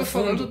que vai pro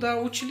fundo. Mas eu tô falando da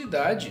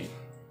utilidade.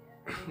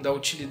 Da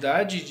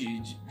utilidade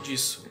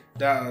disso.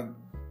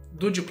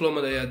 Do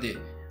diploma da EaD.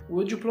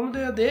 O diploma da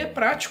EaD é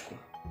prático.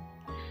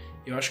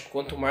 Eu acho que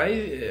quanto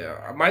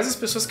mais as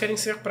pessoas querem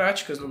ser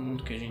práticas no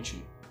mundo que a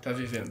gente está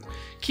vivendo.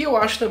 Que eu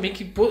acho também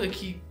que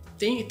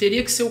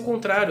teria que ser o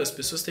contrário. As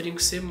pessoas teriam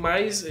que ser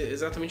mais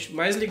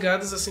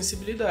ligadas às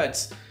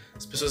sensibilidades.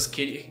 As pessoas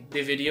que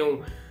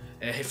deveriam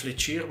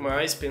refletir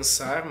mais,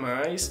 pensar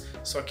mais,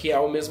 só que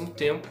ao mesmo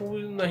tempo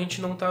a gente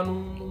não está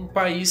num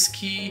país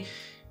que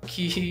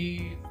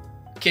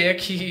quer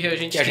que a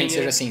gente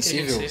seja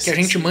sensível, que a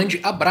gente mande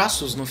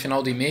abraços no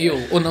final do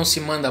e-mail, ou não se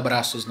manda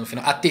abraços no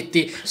final.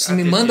 ATT. Se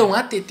me mandam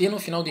ATT no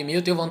final do e-mail,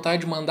 eu tenho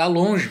vontade de mandar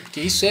longe, porque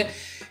isso é...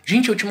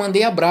 Gente, eu te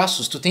mandei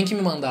abraços, tu tem que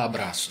me mandar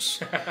abraços.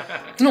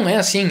 Não é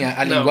assim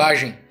a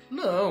linguagem?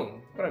 Não,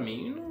 pra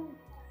mim não...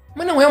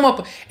 Mas não é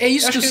uma... É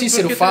isso que o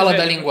Sícero fala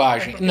da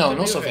linguagem.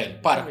 Não sou velho.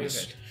 Para com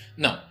isso.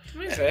 Não.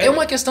 É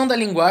uma questão da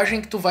linguagem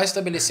que tu vai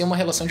estabelecer uma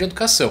relação de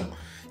educação.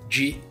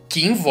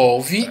 Que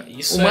envolve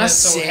uma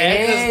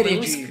série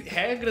de...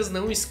 regras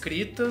não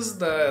escritas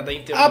da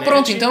internet.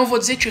 Pronto, então eu vou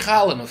dizer te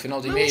rala no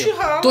final do e-mail. Não te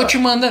rala. Tô te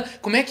mandando...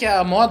 Como é que é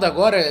a moda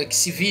agora que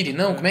se vire?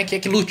 Não, como é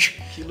que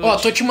lute?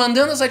 Tô te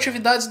mandando as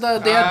atividades da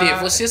EaD,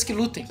 vocês que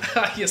lutem.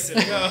 Ia ser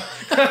legal.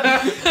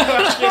 Eu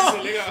acho que ia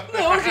ser legal.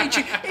 Não,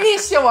 gente,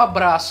 esse é o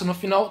abraço no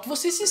final.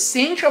 Você se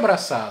sente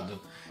abraçado.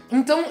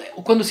 Então,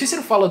 quando o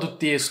Sícero fala do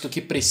texto que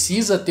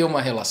precisa ter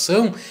uma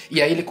relação,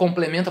 e aí ele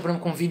complementa, por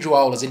exemplo, com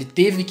videoaulas, ele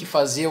teve que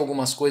fazer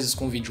algumas coisas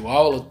com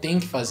videoaula, tem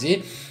que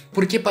fazer,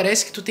 porque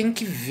parece que tu tem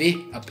que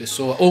ver a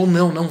pessoa, ou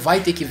não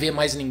vai ter que ver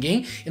mais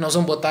ninguém, e nós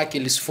vamos botar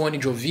aqueles fones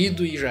de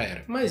ouvido e já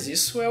era. Mas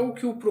isso é o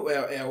que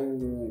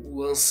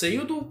o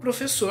anseio do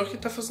professor que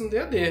está fazendo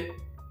EaD.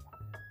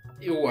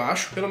 Eu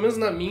acho, pelo menos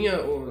na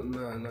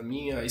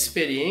minha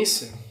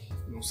experiência,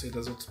 não sei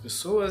das outras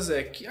pessoas,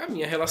 é que a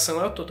minha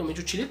relação é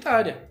totalmente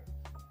utilitária.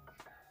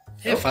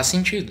 Faz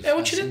sentido. É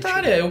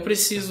utilitária. Eu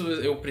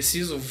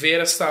preciso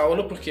ver essa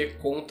aula porque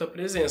conta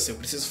presença. Eu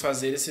preciso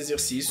fazer esse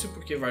exercício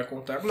porque vai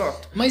contar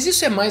nota. Mas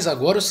isso é mais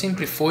agora ou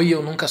sempre foi e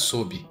eu nunca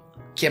soube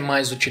que é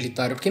mais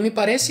utilitário? Porque me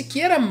parece que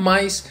era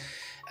mais...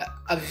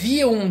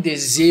 Havia um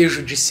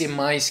desejo de ser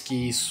mais que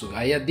isso.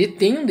 A EaD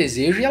tem um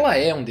desejo e ela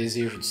é um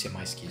desejo de ser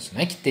mais que isso. Não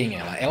é que tem,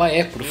 ela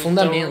é por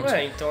fundamento.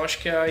 Então acho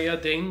que a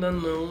EaD ainda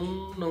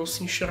não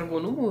se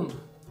enxergou no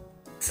mundo.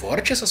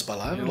 Forte essas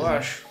palavras. Eu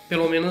acho.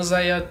 Pelo menos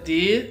a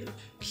EaD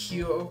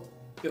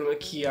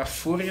que a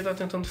FURG está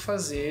tentando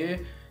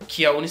fazer,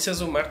 que a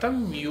Unicesumar está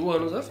 1000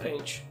 anos à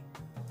frente.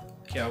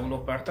 Que a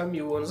Unopar está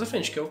 1000 anos à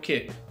frente. Que é o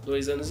quê?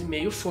 2 anos e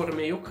meio,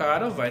 formei o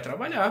cara, vai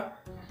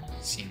trabalhar.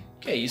 Sim.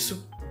 Que é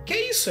isso,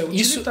 é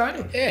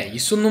utilitário.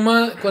 Isso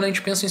quando a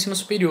gente pensa em ensino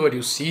superior, e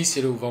o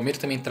Sícero, o Valmir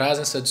também traz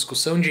essa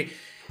discussão de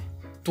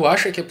tu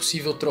acha que é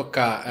possível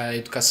trocar a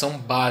educação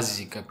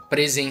básica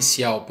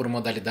presencial por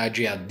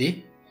modalidade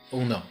EaD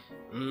ou não?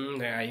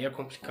 Aí é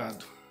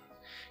complicado.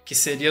 Que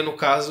seria, no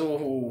caso,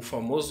 o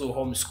famoso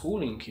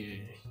homeschooling,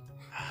 que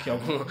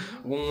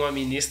alguma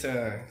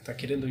ministra está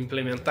querendo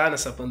implementar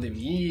nessa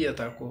pandemia.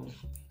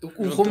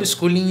 O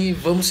homeschooling,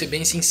 vamos ser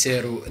bem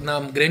sinceros, na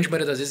grande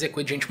maioria das vezes é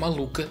coisa de gente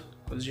maluca.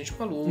 Coisa de gente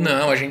maluca.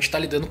 Não, a gente tá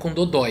lidando com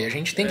dodói. A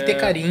gente tem que ter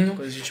carinho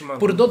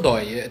por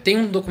dodói. Tem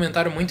um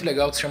documentário muito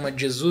legal que se chama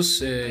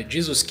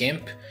Jesus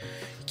Camp,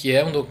 que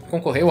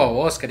concorreu ao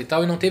Oscar e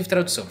tal, e não teve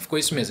tradução. Ficou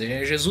isso mesmo,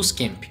 é Jesus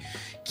Camp,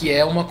 que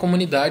é uma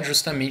comunidade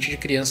justamente de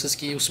crianças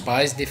que os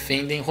pais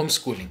defendem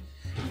homeschooling.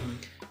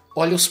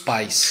 Olha os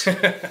pais.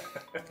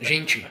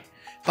 Gente,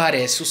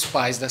 parece os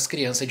pais das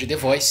crianças de The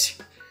Voice.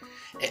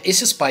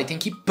 Esses pais têm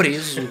que ir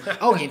preso,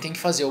 alguém tem que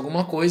fazer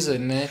alguma coisa,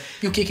 né?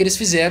 E o que eles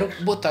fizeram?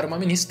 Botaram uma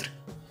ministra.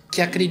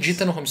 que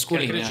acredita no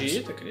homeschooling.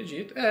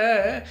 Acredita.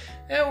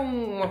 É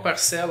uma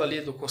parcela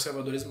ali do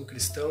conservadorismo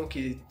cristão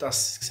que tá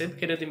sempre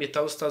querendo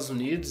imitar os Estados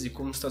Unidos e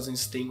como os Estados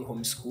Unidos têm o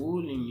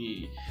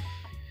homeschooling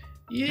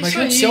e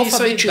imagina ser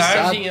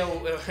alfabetizado.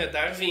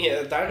 Darwin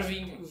é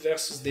Darwin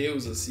versus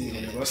Deus, assim,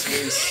 um negócio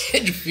meio... É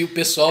difícil, o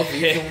pessoal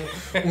vive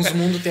uns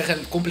mundos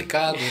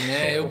complicados,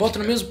 né? Eu boto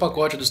no mesmo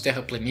pacote dos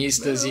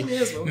terraplanistas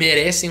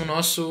merecem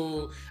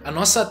a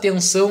nossa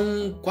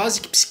atenção quase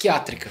que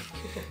psiquiátrica,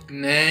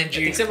 né? De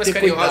tem que ser mais ter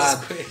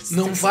cuidado.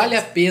 Não vale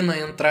a pena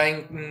entrar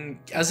em...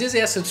 Às vezes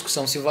é essa a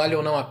discussão, se vale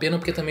ou não a pena,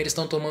 porque também eles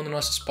estão tomando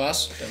nosso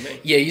espaço. Também.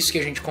 E é isso que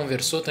a gente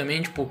conversou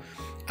também, tipo...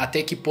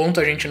 Até que ponto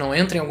a gente não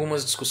entra em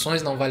algumas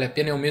discussões, não vale a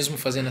pena eu mesmo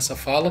fazendo essa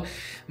fala,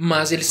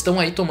 mas eles estão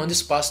aí tomando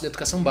espaço da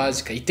educação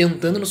básica e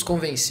tentando nos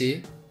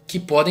convencer que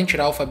podem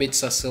tirar a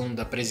alfabetização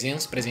da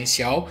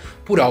presencial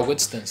por algo à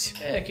distância.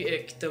 É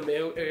que também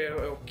é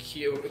o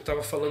que eu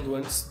estava falando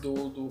antes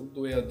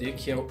do EaD,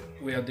 que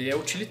o EaD é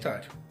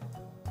utilitário.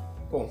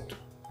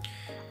 Ponto.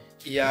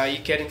 E aí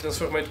querem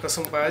transformar a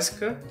educação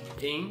básica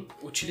em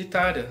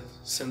utilitária,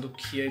 sendo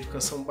que a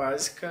educação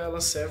básica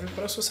ela serve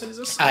para a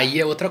socialização. Aí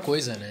é outra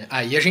coisa, né?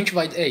 Aí a gente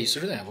vai... É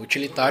isso, né? O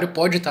utilitário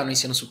pode estar no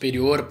ensino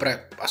superior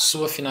para a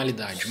sua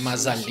finalidade,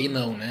 mas ali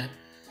não, né?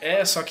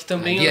 Só que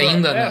também...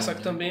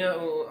 Também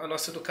a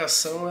nossa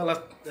educação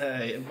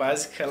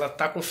básica, ela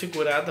tá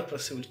configurada para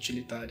ser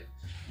utilitária.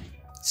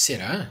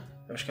 Será?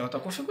 Eu acho que ela tá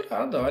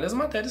configurada. Olha as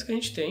matérias que a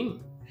gente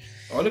tem.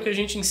 Olha o que a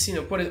gente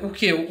ensina. Por exemplo,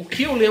 o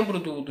que eu lembro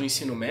do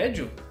ensino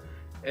médio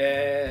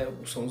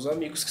são os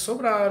amigos que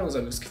sobraram, os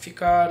amigos que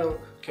ficaram.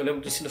 O que eu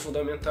lembro do ensino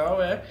fundamental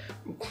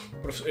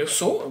eu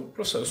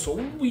sou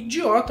um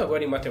idiota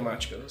agora em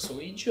matemática. Eu sou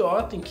um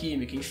idiota em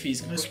química, em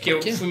física. Mas porque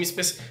eu fui me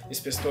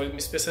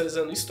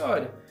especializando em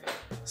história,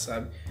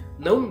 sabe?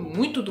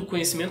 Muito do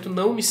conhecimento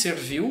não me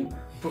serviu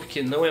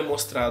porque não é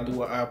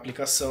mostrado a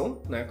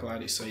aplicação, né?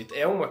 Claro, isso aí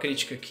é uma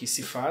crítica que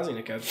se fazem,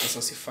 né? Que a educação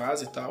se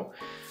faz e tal,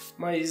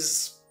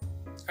 mas...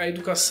 A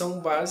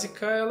educação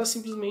básica, ela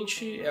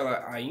simplesmente,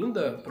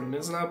 ainda, pelo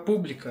menos na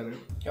pública, né?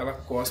 Ela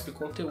cospe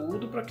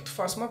conteúdo para que tu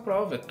faça uma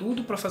prova. É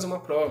tudo para fazer uma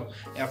prova.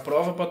 É a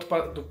prova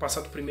para tu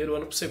passar do primeiro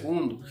ano pro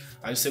segundo.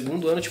 Aí o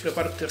segundo ano te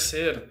prepara pro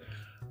terceiro.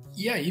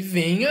 E aí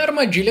vem a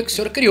armadilha que o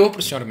senhor criou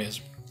pro senhor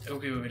mesmo. É o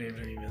que eu criei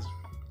pra mim mesmo.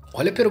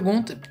 Olha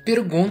a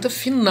pergunta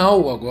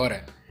final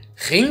agora.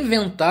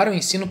 Reinventar o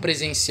ensino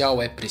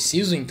presencial é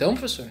preciso então,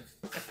 professor?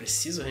 É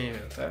preciso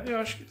reinventar? Eu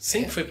acho que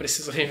sempre foi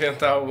preciso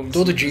reinventar o ensino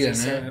todo dia,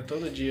 né?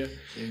 Todo dia.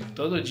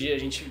 Todo dia a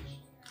gente...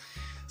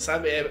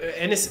 Sabe, é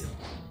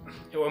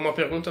uma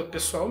pergunta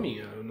pessoal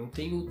minha. Eu não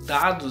tenho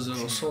dados, eu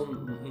não sou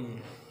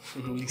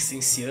um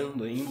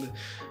licenciando ainda,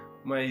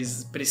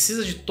 mas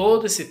precisa de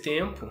todo esse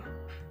tempo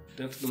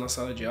dentro de uma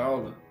sala de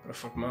aula para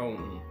formar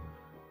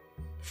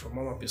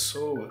uma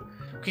pessoa.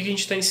 O que a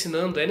gente está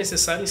ensinando? É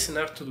necessário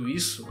ensinar tudo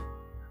isso?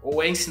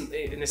 Ou é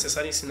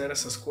necessário ensinar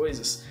essas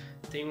coisas?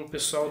 Tem um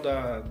pessoal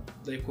da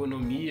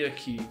economia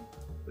que,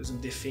 por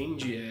exemplo,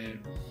 defende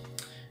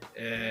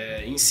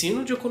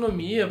ensino de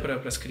economia para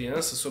as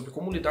crianças sobre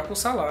como lidar com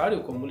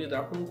salário, como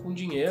lidar com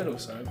dinheiro,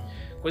 sabe?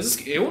 Coisas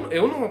que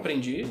eu não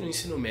aprendi no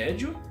ensino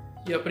médio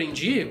e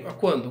aprendi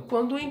quando?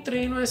 Quando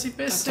entrei no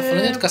SPC. Tá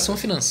falando de educação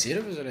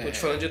financeira, professor? Tô te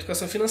falando de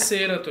educação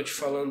financeira, tô te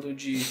falando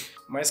de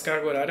mais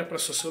carga horária para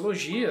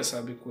sociologia,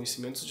 sabe?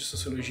 Conhecimentos de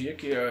sociologia,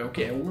 que é o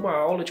quê? É uma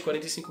aula de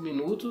 45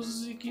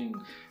 minutos e que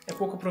é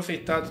pouco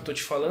aproveitado. Tô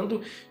te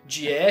falando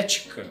de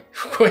ética,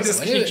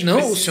 coisas que a gente não,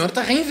 precisa. O senhor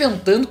tá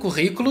reinventando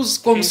currículos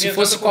como se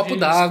fosse copo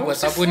d'água,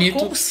 tá bonito.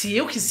 Como se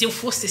eu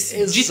fosse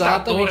esse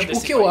ditador desse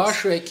O que eu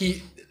acho é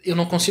que eu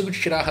não consigo te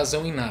tirar a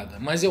razão em nada,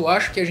 mas eu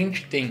acho que a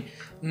gente tem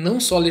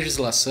não só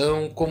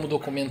legislação, como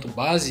documento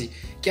base,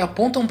 que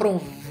apontam para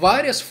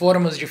várias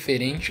formas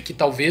diferentes, que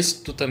talvez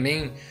tu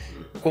também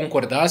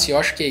concordasse, eu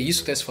acho que é isso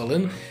que tu está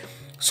falando,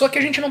 só que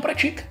a gente não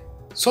pratica.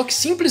 Só que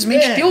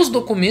simplesmente ter os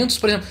documentos,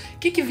 por exemplo, o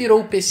que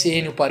virou o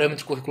PCN, o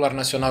Parâmetro Curricular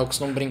Nacional, que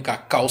costumam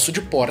brincar, calço de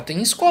porta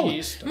em escola.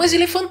 Isso. Mas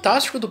ele é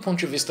fantástico do ponto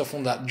de vista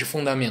de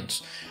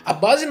fundamentos. A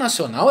base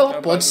nacional,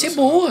 ela pode ser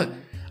boa.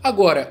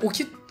 Agora, o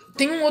que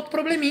tem um outro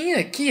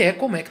probleminha, que é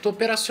como é que tu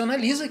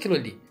operacionaliza aquilo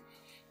ali.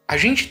 A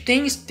gente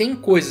tem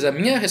coisas, a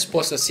minha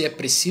resposta se é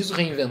preciso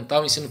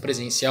reinventar o ensino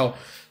presencial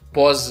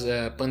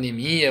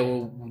pós-pandemia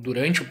ou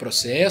durante o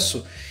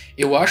processo,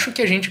 eu acho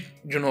que a gente,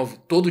 de novo,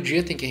 todo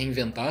dia tem que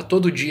reinventar,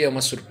 todo dia é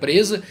uma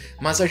surpresa,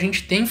 mas a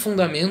gente tem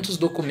fundamentos,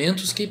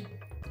 documentos que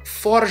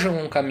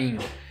forjam um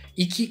caminho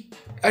e que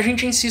a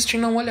gente insiste em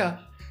não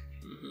olhar.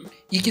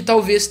 E que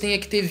talvez tenha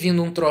que ter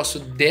vindo um troço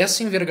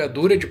dessa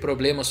envergadura de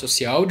problema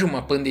social, de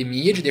uma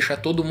pandemia, de deixar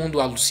todo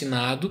mundo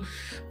alucinado,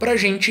 pra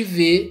gente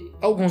ver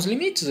alguns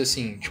limites,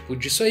 assim, tipo,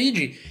 disso aí,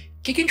 de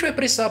o que a gente vai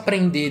precisar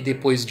aprender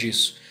depois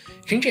disso?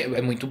 Gente,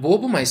 é muito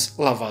bobo, mas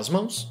lavar as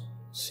mãos.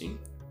 Sim.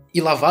 E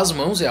lavar as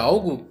mãos é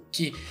algo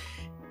que,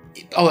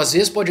 às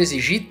vezes, pode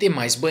exigir ter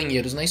mais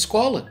banheiros na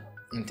escola.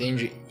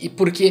 Entende? E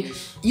porque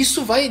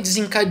isso vai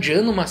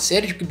desencadeando uma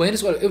série de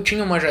banheiros. Eu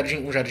tinha um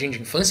jardim de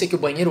infância, que o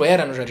banheiro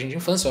era no jardim de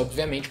infância,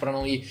 obviamente, para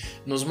não ir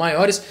nos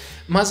maiores.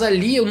 Mas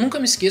ali, eu nunca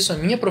me esqueço, a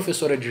minha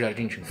professora de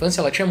jardim de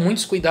infância, ela tinha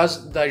muitos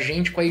cuidados da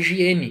gente com a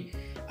higiene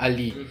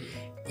ali.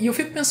 E eu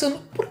fico pensando,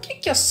 por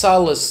que as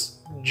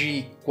salas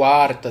de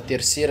quarta,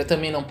 terceira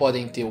também não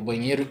podem ter o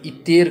banheiro e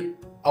ter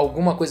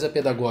alguma coisa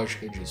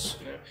pedagógica disso?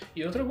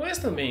 E outra coisa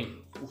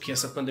também, o que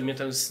essa pandemia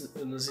está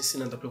nos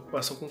ensinando, a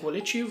preocupação com o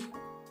coletivo.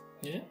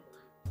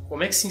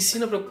 Como é que se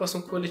ensina a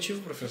preocupação com o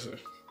coletivo, professor?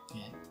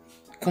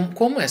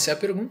 Como? Essa é a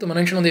pergunta,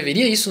 mano. A gente não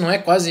deveria? Isso não é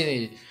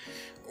quase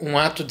um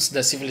ato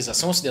da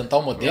civilização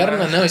ocidental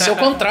moderna? Não, isso é o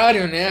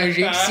contrário, né? A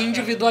gente se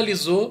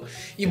individualizou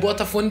e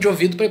bota fone de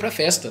ouvido pra ir pra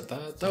festa.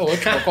 Tá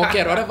ótimo. A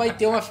qualquer hora vai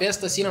ter uma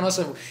festa assim na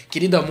nossa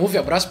querida Move.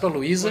 Abraço pra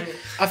Luísa.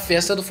 A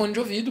festa do fone de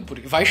ouvido,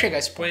 porque vai chegar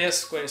esse ponto.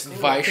 Conheço.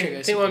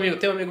 Tem um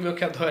amigo meu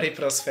que adora ir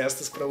pras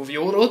festas pra ouvir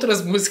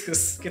outras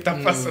músicas que tá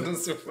passando no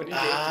seu fone de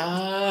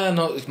ouvido.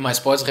 Não, mas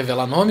pode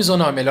revelar nomes ou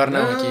não? É melhor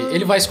não aqui.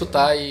 Ele vai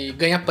escutar e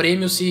ganha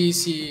prêmio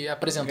se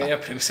apresentar.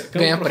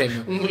 Ganha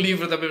prêmio. Um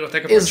livro da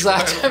biblioteca.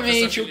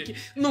 Exatamente.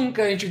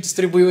 Nunca a gente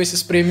distribuiu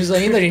esses prêmios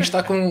ainda, a gente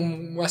tá com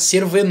um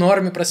acervo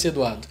enorme para ser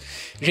doado.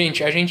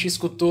 Gente, a gente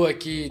escutou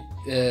aqui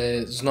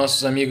os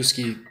nossos amigos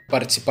que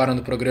participaram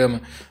do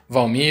programa,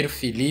 Valmir,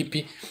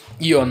 Felipe,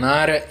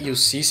 Ionara e o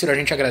Sícero. A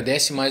gente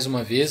agradece mais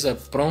uma vez,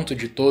 pronto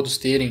de todos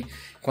terem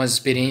com as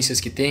experiências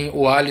que tem,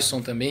 o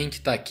Alisson também, que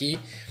tá aqui.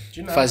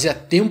 Fazia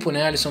tempo,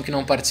 né, Alisson, que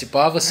não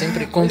participava,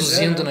 sempre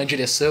conduzindo na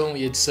direção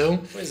e edição.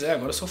 Pois é,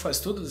 agora só faz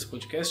tudo desse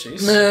podcast, é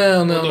isso?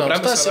 Não. Dobrar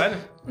meu salário?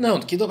 Não,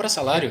 do que dobrar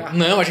salário.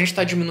 Não, a gente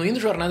tá diminuindo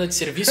jornada de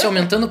serviço e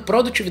aumentando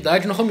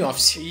produtividade no home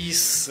office.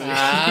 Isso,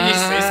 é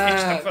isso que a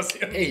gente tá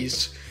fazendo. É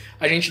isso.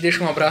 A gente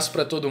deixa um abraço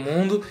para todo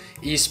mundo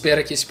e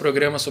espera que esse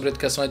programa sobre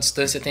educação à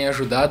distância tenha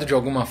ajudado de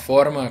alguma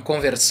forma a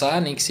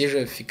conversar, nem que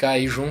seja ficar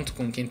aí junto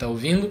com quem está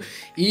ouvindo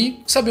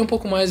e saber um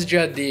pouco mais de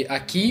EaD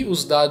aqui.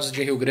 Os dados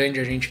de Rio Grande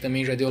a gente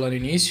também já deu lá no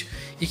início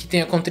e que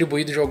tenha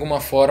contribuído de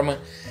alguma forma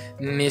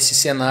nesse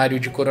cenário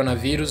de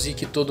coronavírus e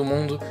que todo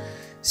mundo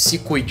se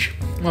cuide.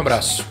 Um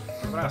abraço.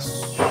 Um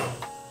abraço.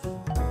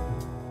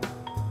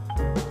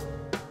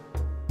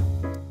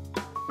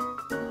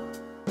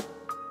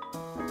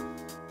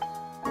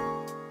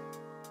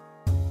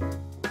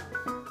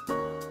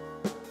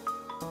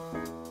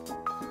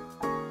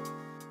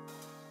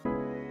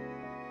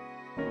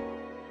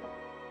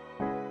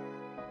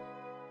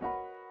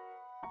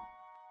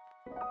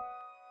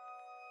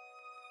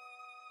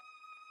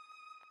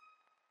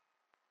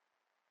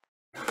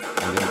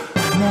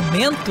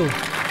 Momento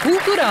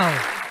cultural.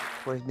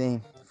 Pois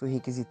bem, fui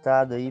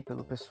requisitado aí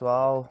pelo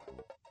pessoal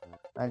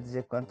a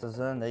dizer quantos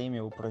anos aí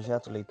meu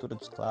projeto Leitura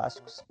dos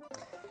Clássicos.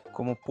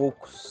 Como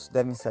poucos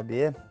devem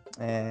saber,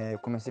 eu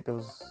comecei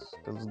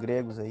pelos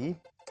gregos aí,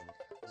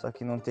 só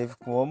que não teve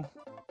como.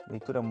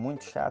 Leitura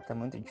muito chata,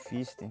 muito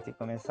difícil. Tentei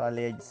começar a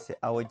ler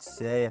a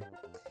Odisseia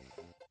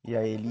e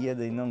a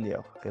Ilíada e não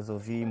deu.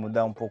 Resolvi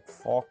mudar um pouco o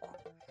foco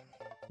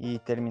e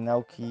terminar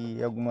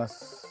algumas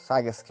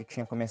sagas que eu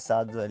tinha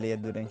começado a ler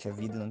durante a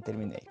vida e não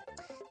terminei.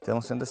 Então,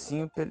 sendo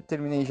assim, eu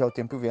terminei já o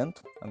Tempo e o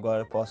Vento.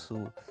 Agora eu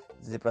posso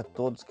dizer para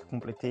todos que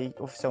completei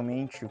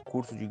oficialmente o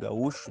curso de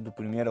gaúcho do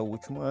primeiro ao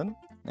último ano,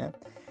 né?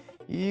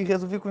 E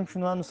resolvi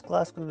continuar nos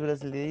clássicos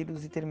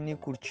brasileiros e terminei o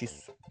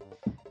Curtiço,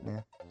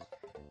 né?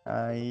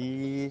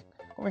 Aí,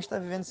 como a gente está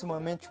vivendo esse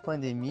momento de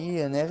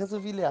pandemia, né?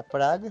 Resolvi ler A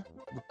Praga,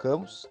 do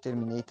Camus,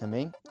 terminei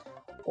também.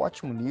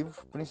 Ótimo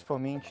livro,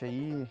 principalmente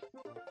aí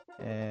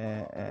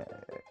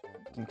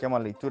quem quer uma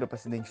leitura para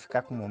se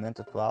identificar com o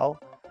momento atual.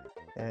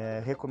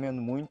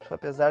 Recomendo muito,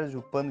 apesar de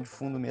o pano de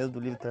fundo mesmo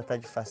do livro tratar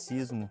de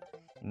fascismo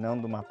e não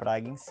de uma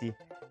praga em si.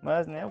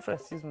 Mas né, o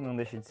fascismo não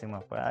deixa de ser uma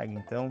praga,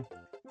 então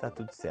tá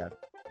tudo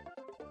certo,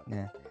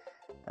 né?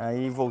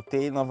 Aí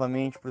voltei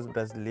novamente para os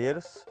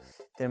brasileiros,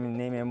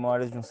 terminei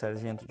Memórias de um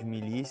Sargento de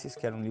Milícias,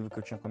 que era um livro que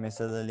eu tinha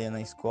começado a ler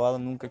na escola,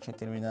 nunca tinha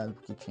terminado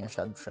porque tinha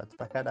achado chato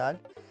pra caralho.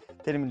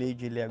 Terminei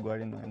de ler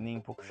agora e não é nem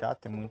um pouco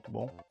chato, é muito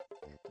bom.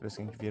 Depois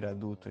que a gente vira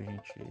adulto, a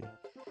gente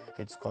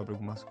redescobre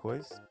algumas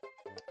coisas,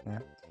 né?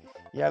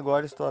 E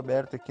agora estou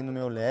aberto aqui no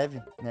meu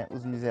leve, né,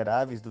 Os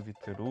Miseráveis, do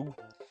Victor Hugo,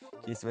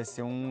 que esse vai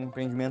ser um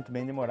empreendimento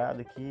bem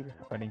demorado aqui,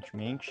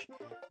 aparentemente.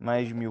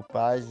 Mais de 1000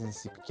 páginas,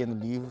 esse pequeno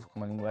livro, com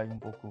uma linguagem um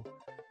pouco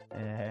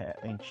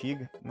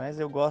antiga, mas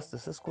eu gosto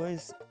dessas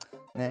coisas,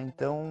 né?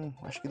 Então,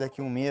 acho que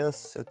daqui a um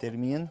mês eu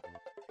termino.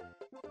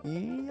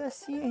 E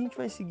assim a gente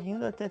vai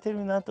seguindo até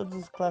terminar todos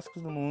os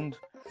clássicos do mundo.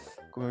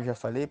 Como eu já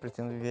falei,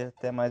 pretendo viver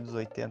até mais dos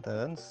 80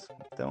 anos,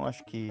 então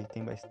acho que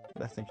tem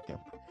bastante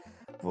tempo.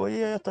 Vou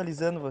ir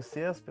atualizando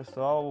vocês,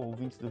 pessoal,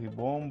 ouvintes do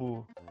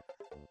Ribombo,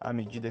 à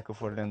medida que eu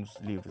for lendo os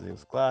livros e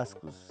os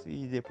clássicos,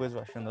 e depois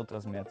vou achando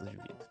outras metas de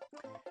vida.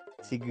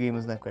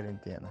 Seguimos na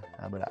quarentena.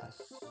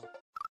 Abraço.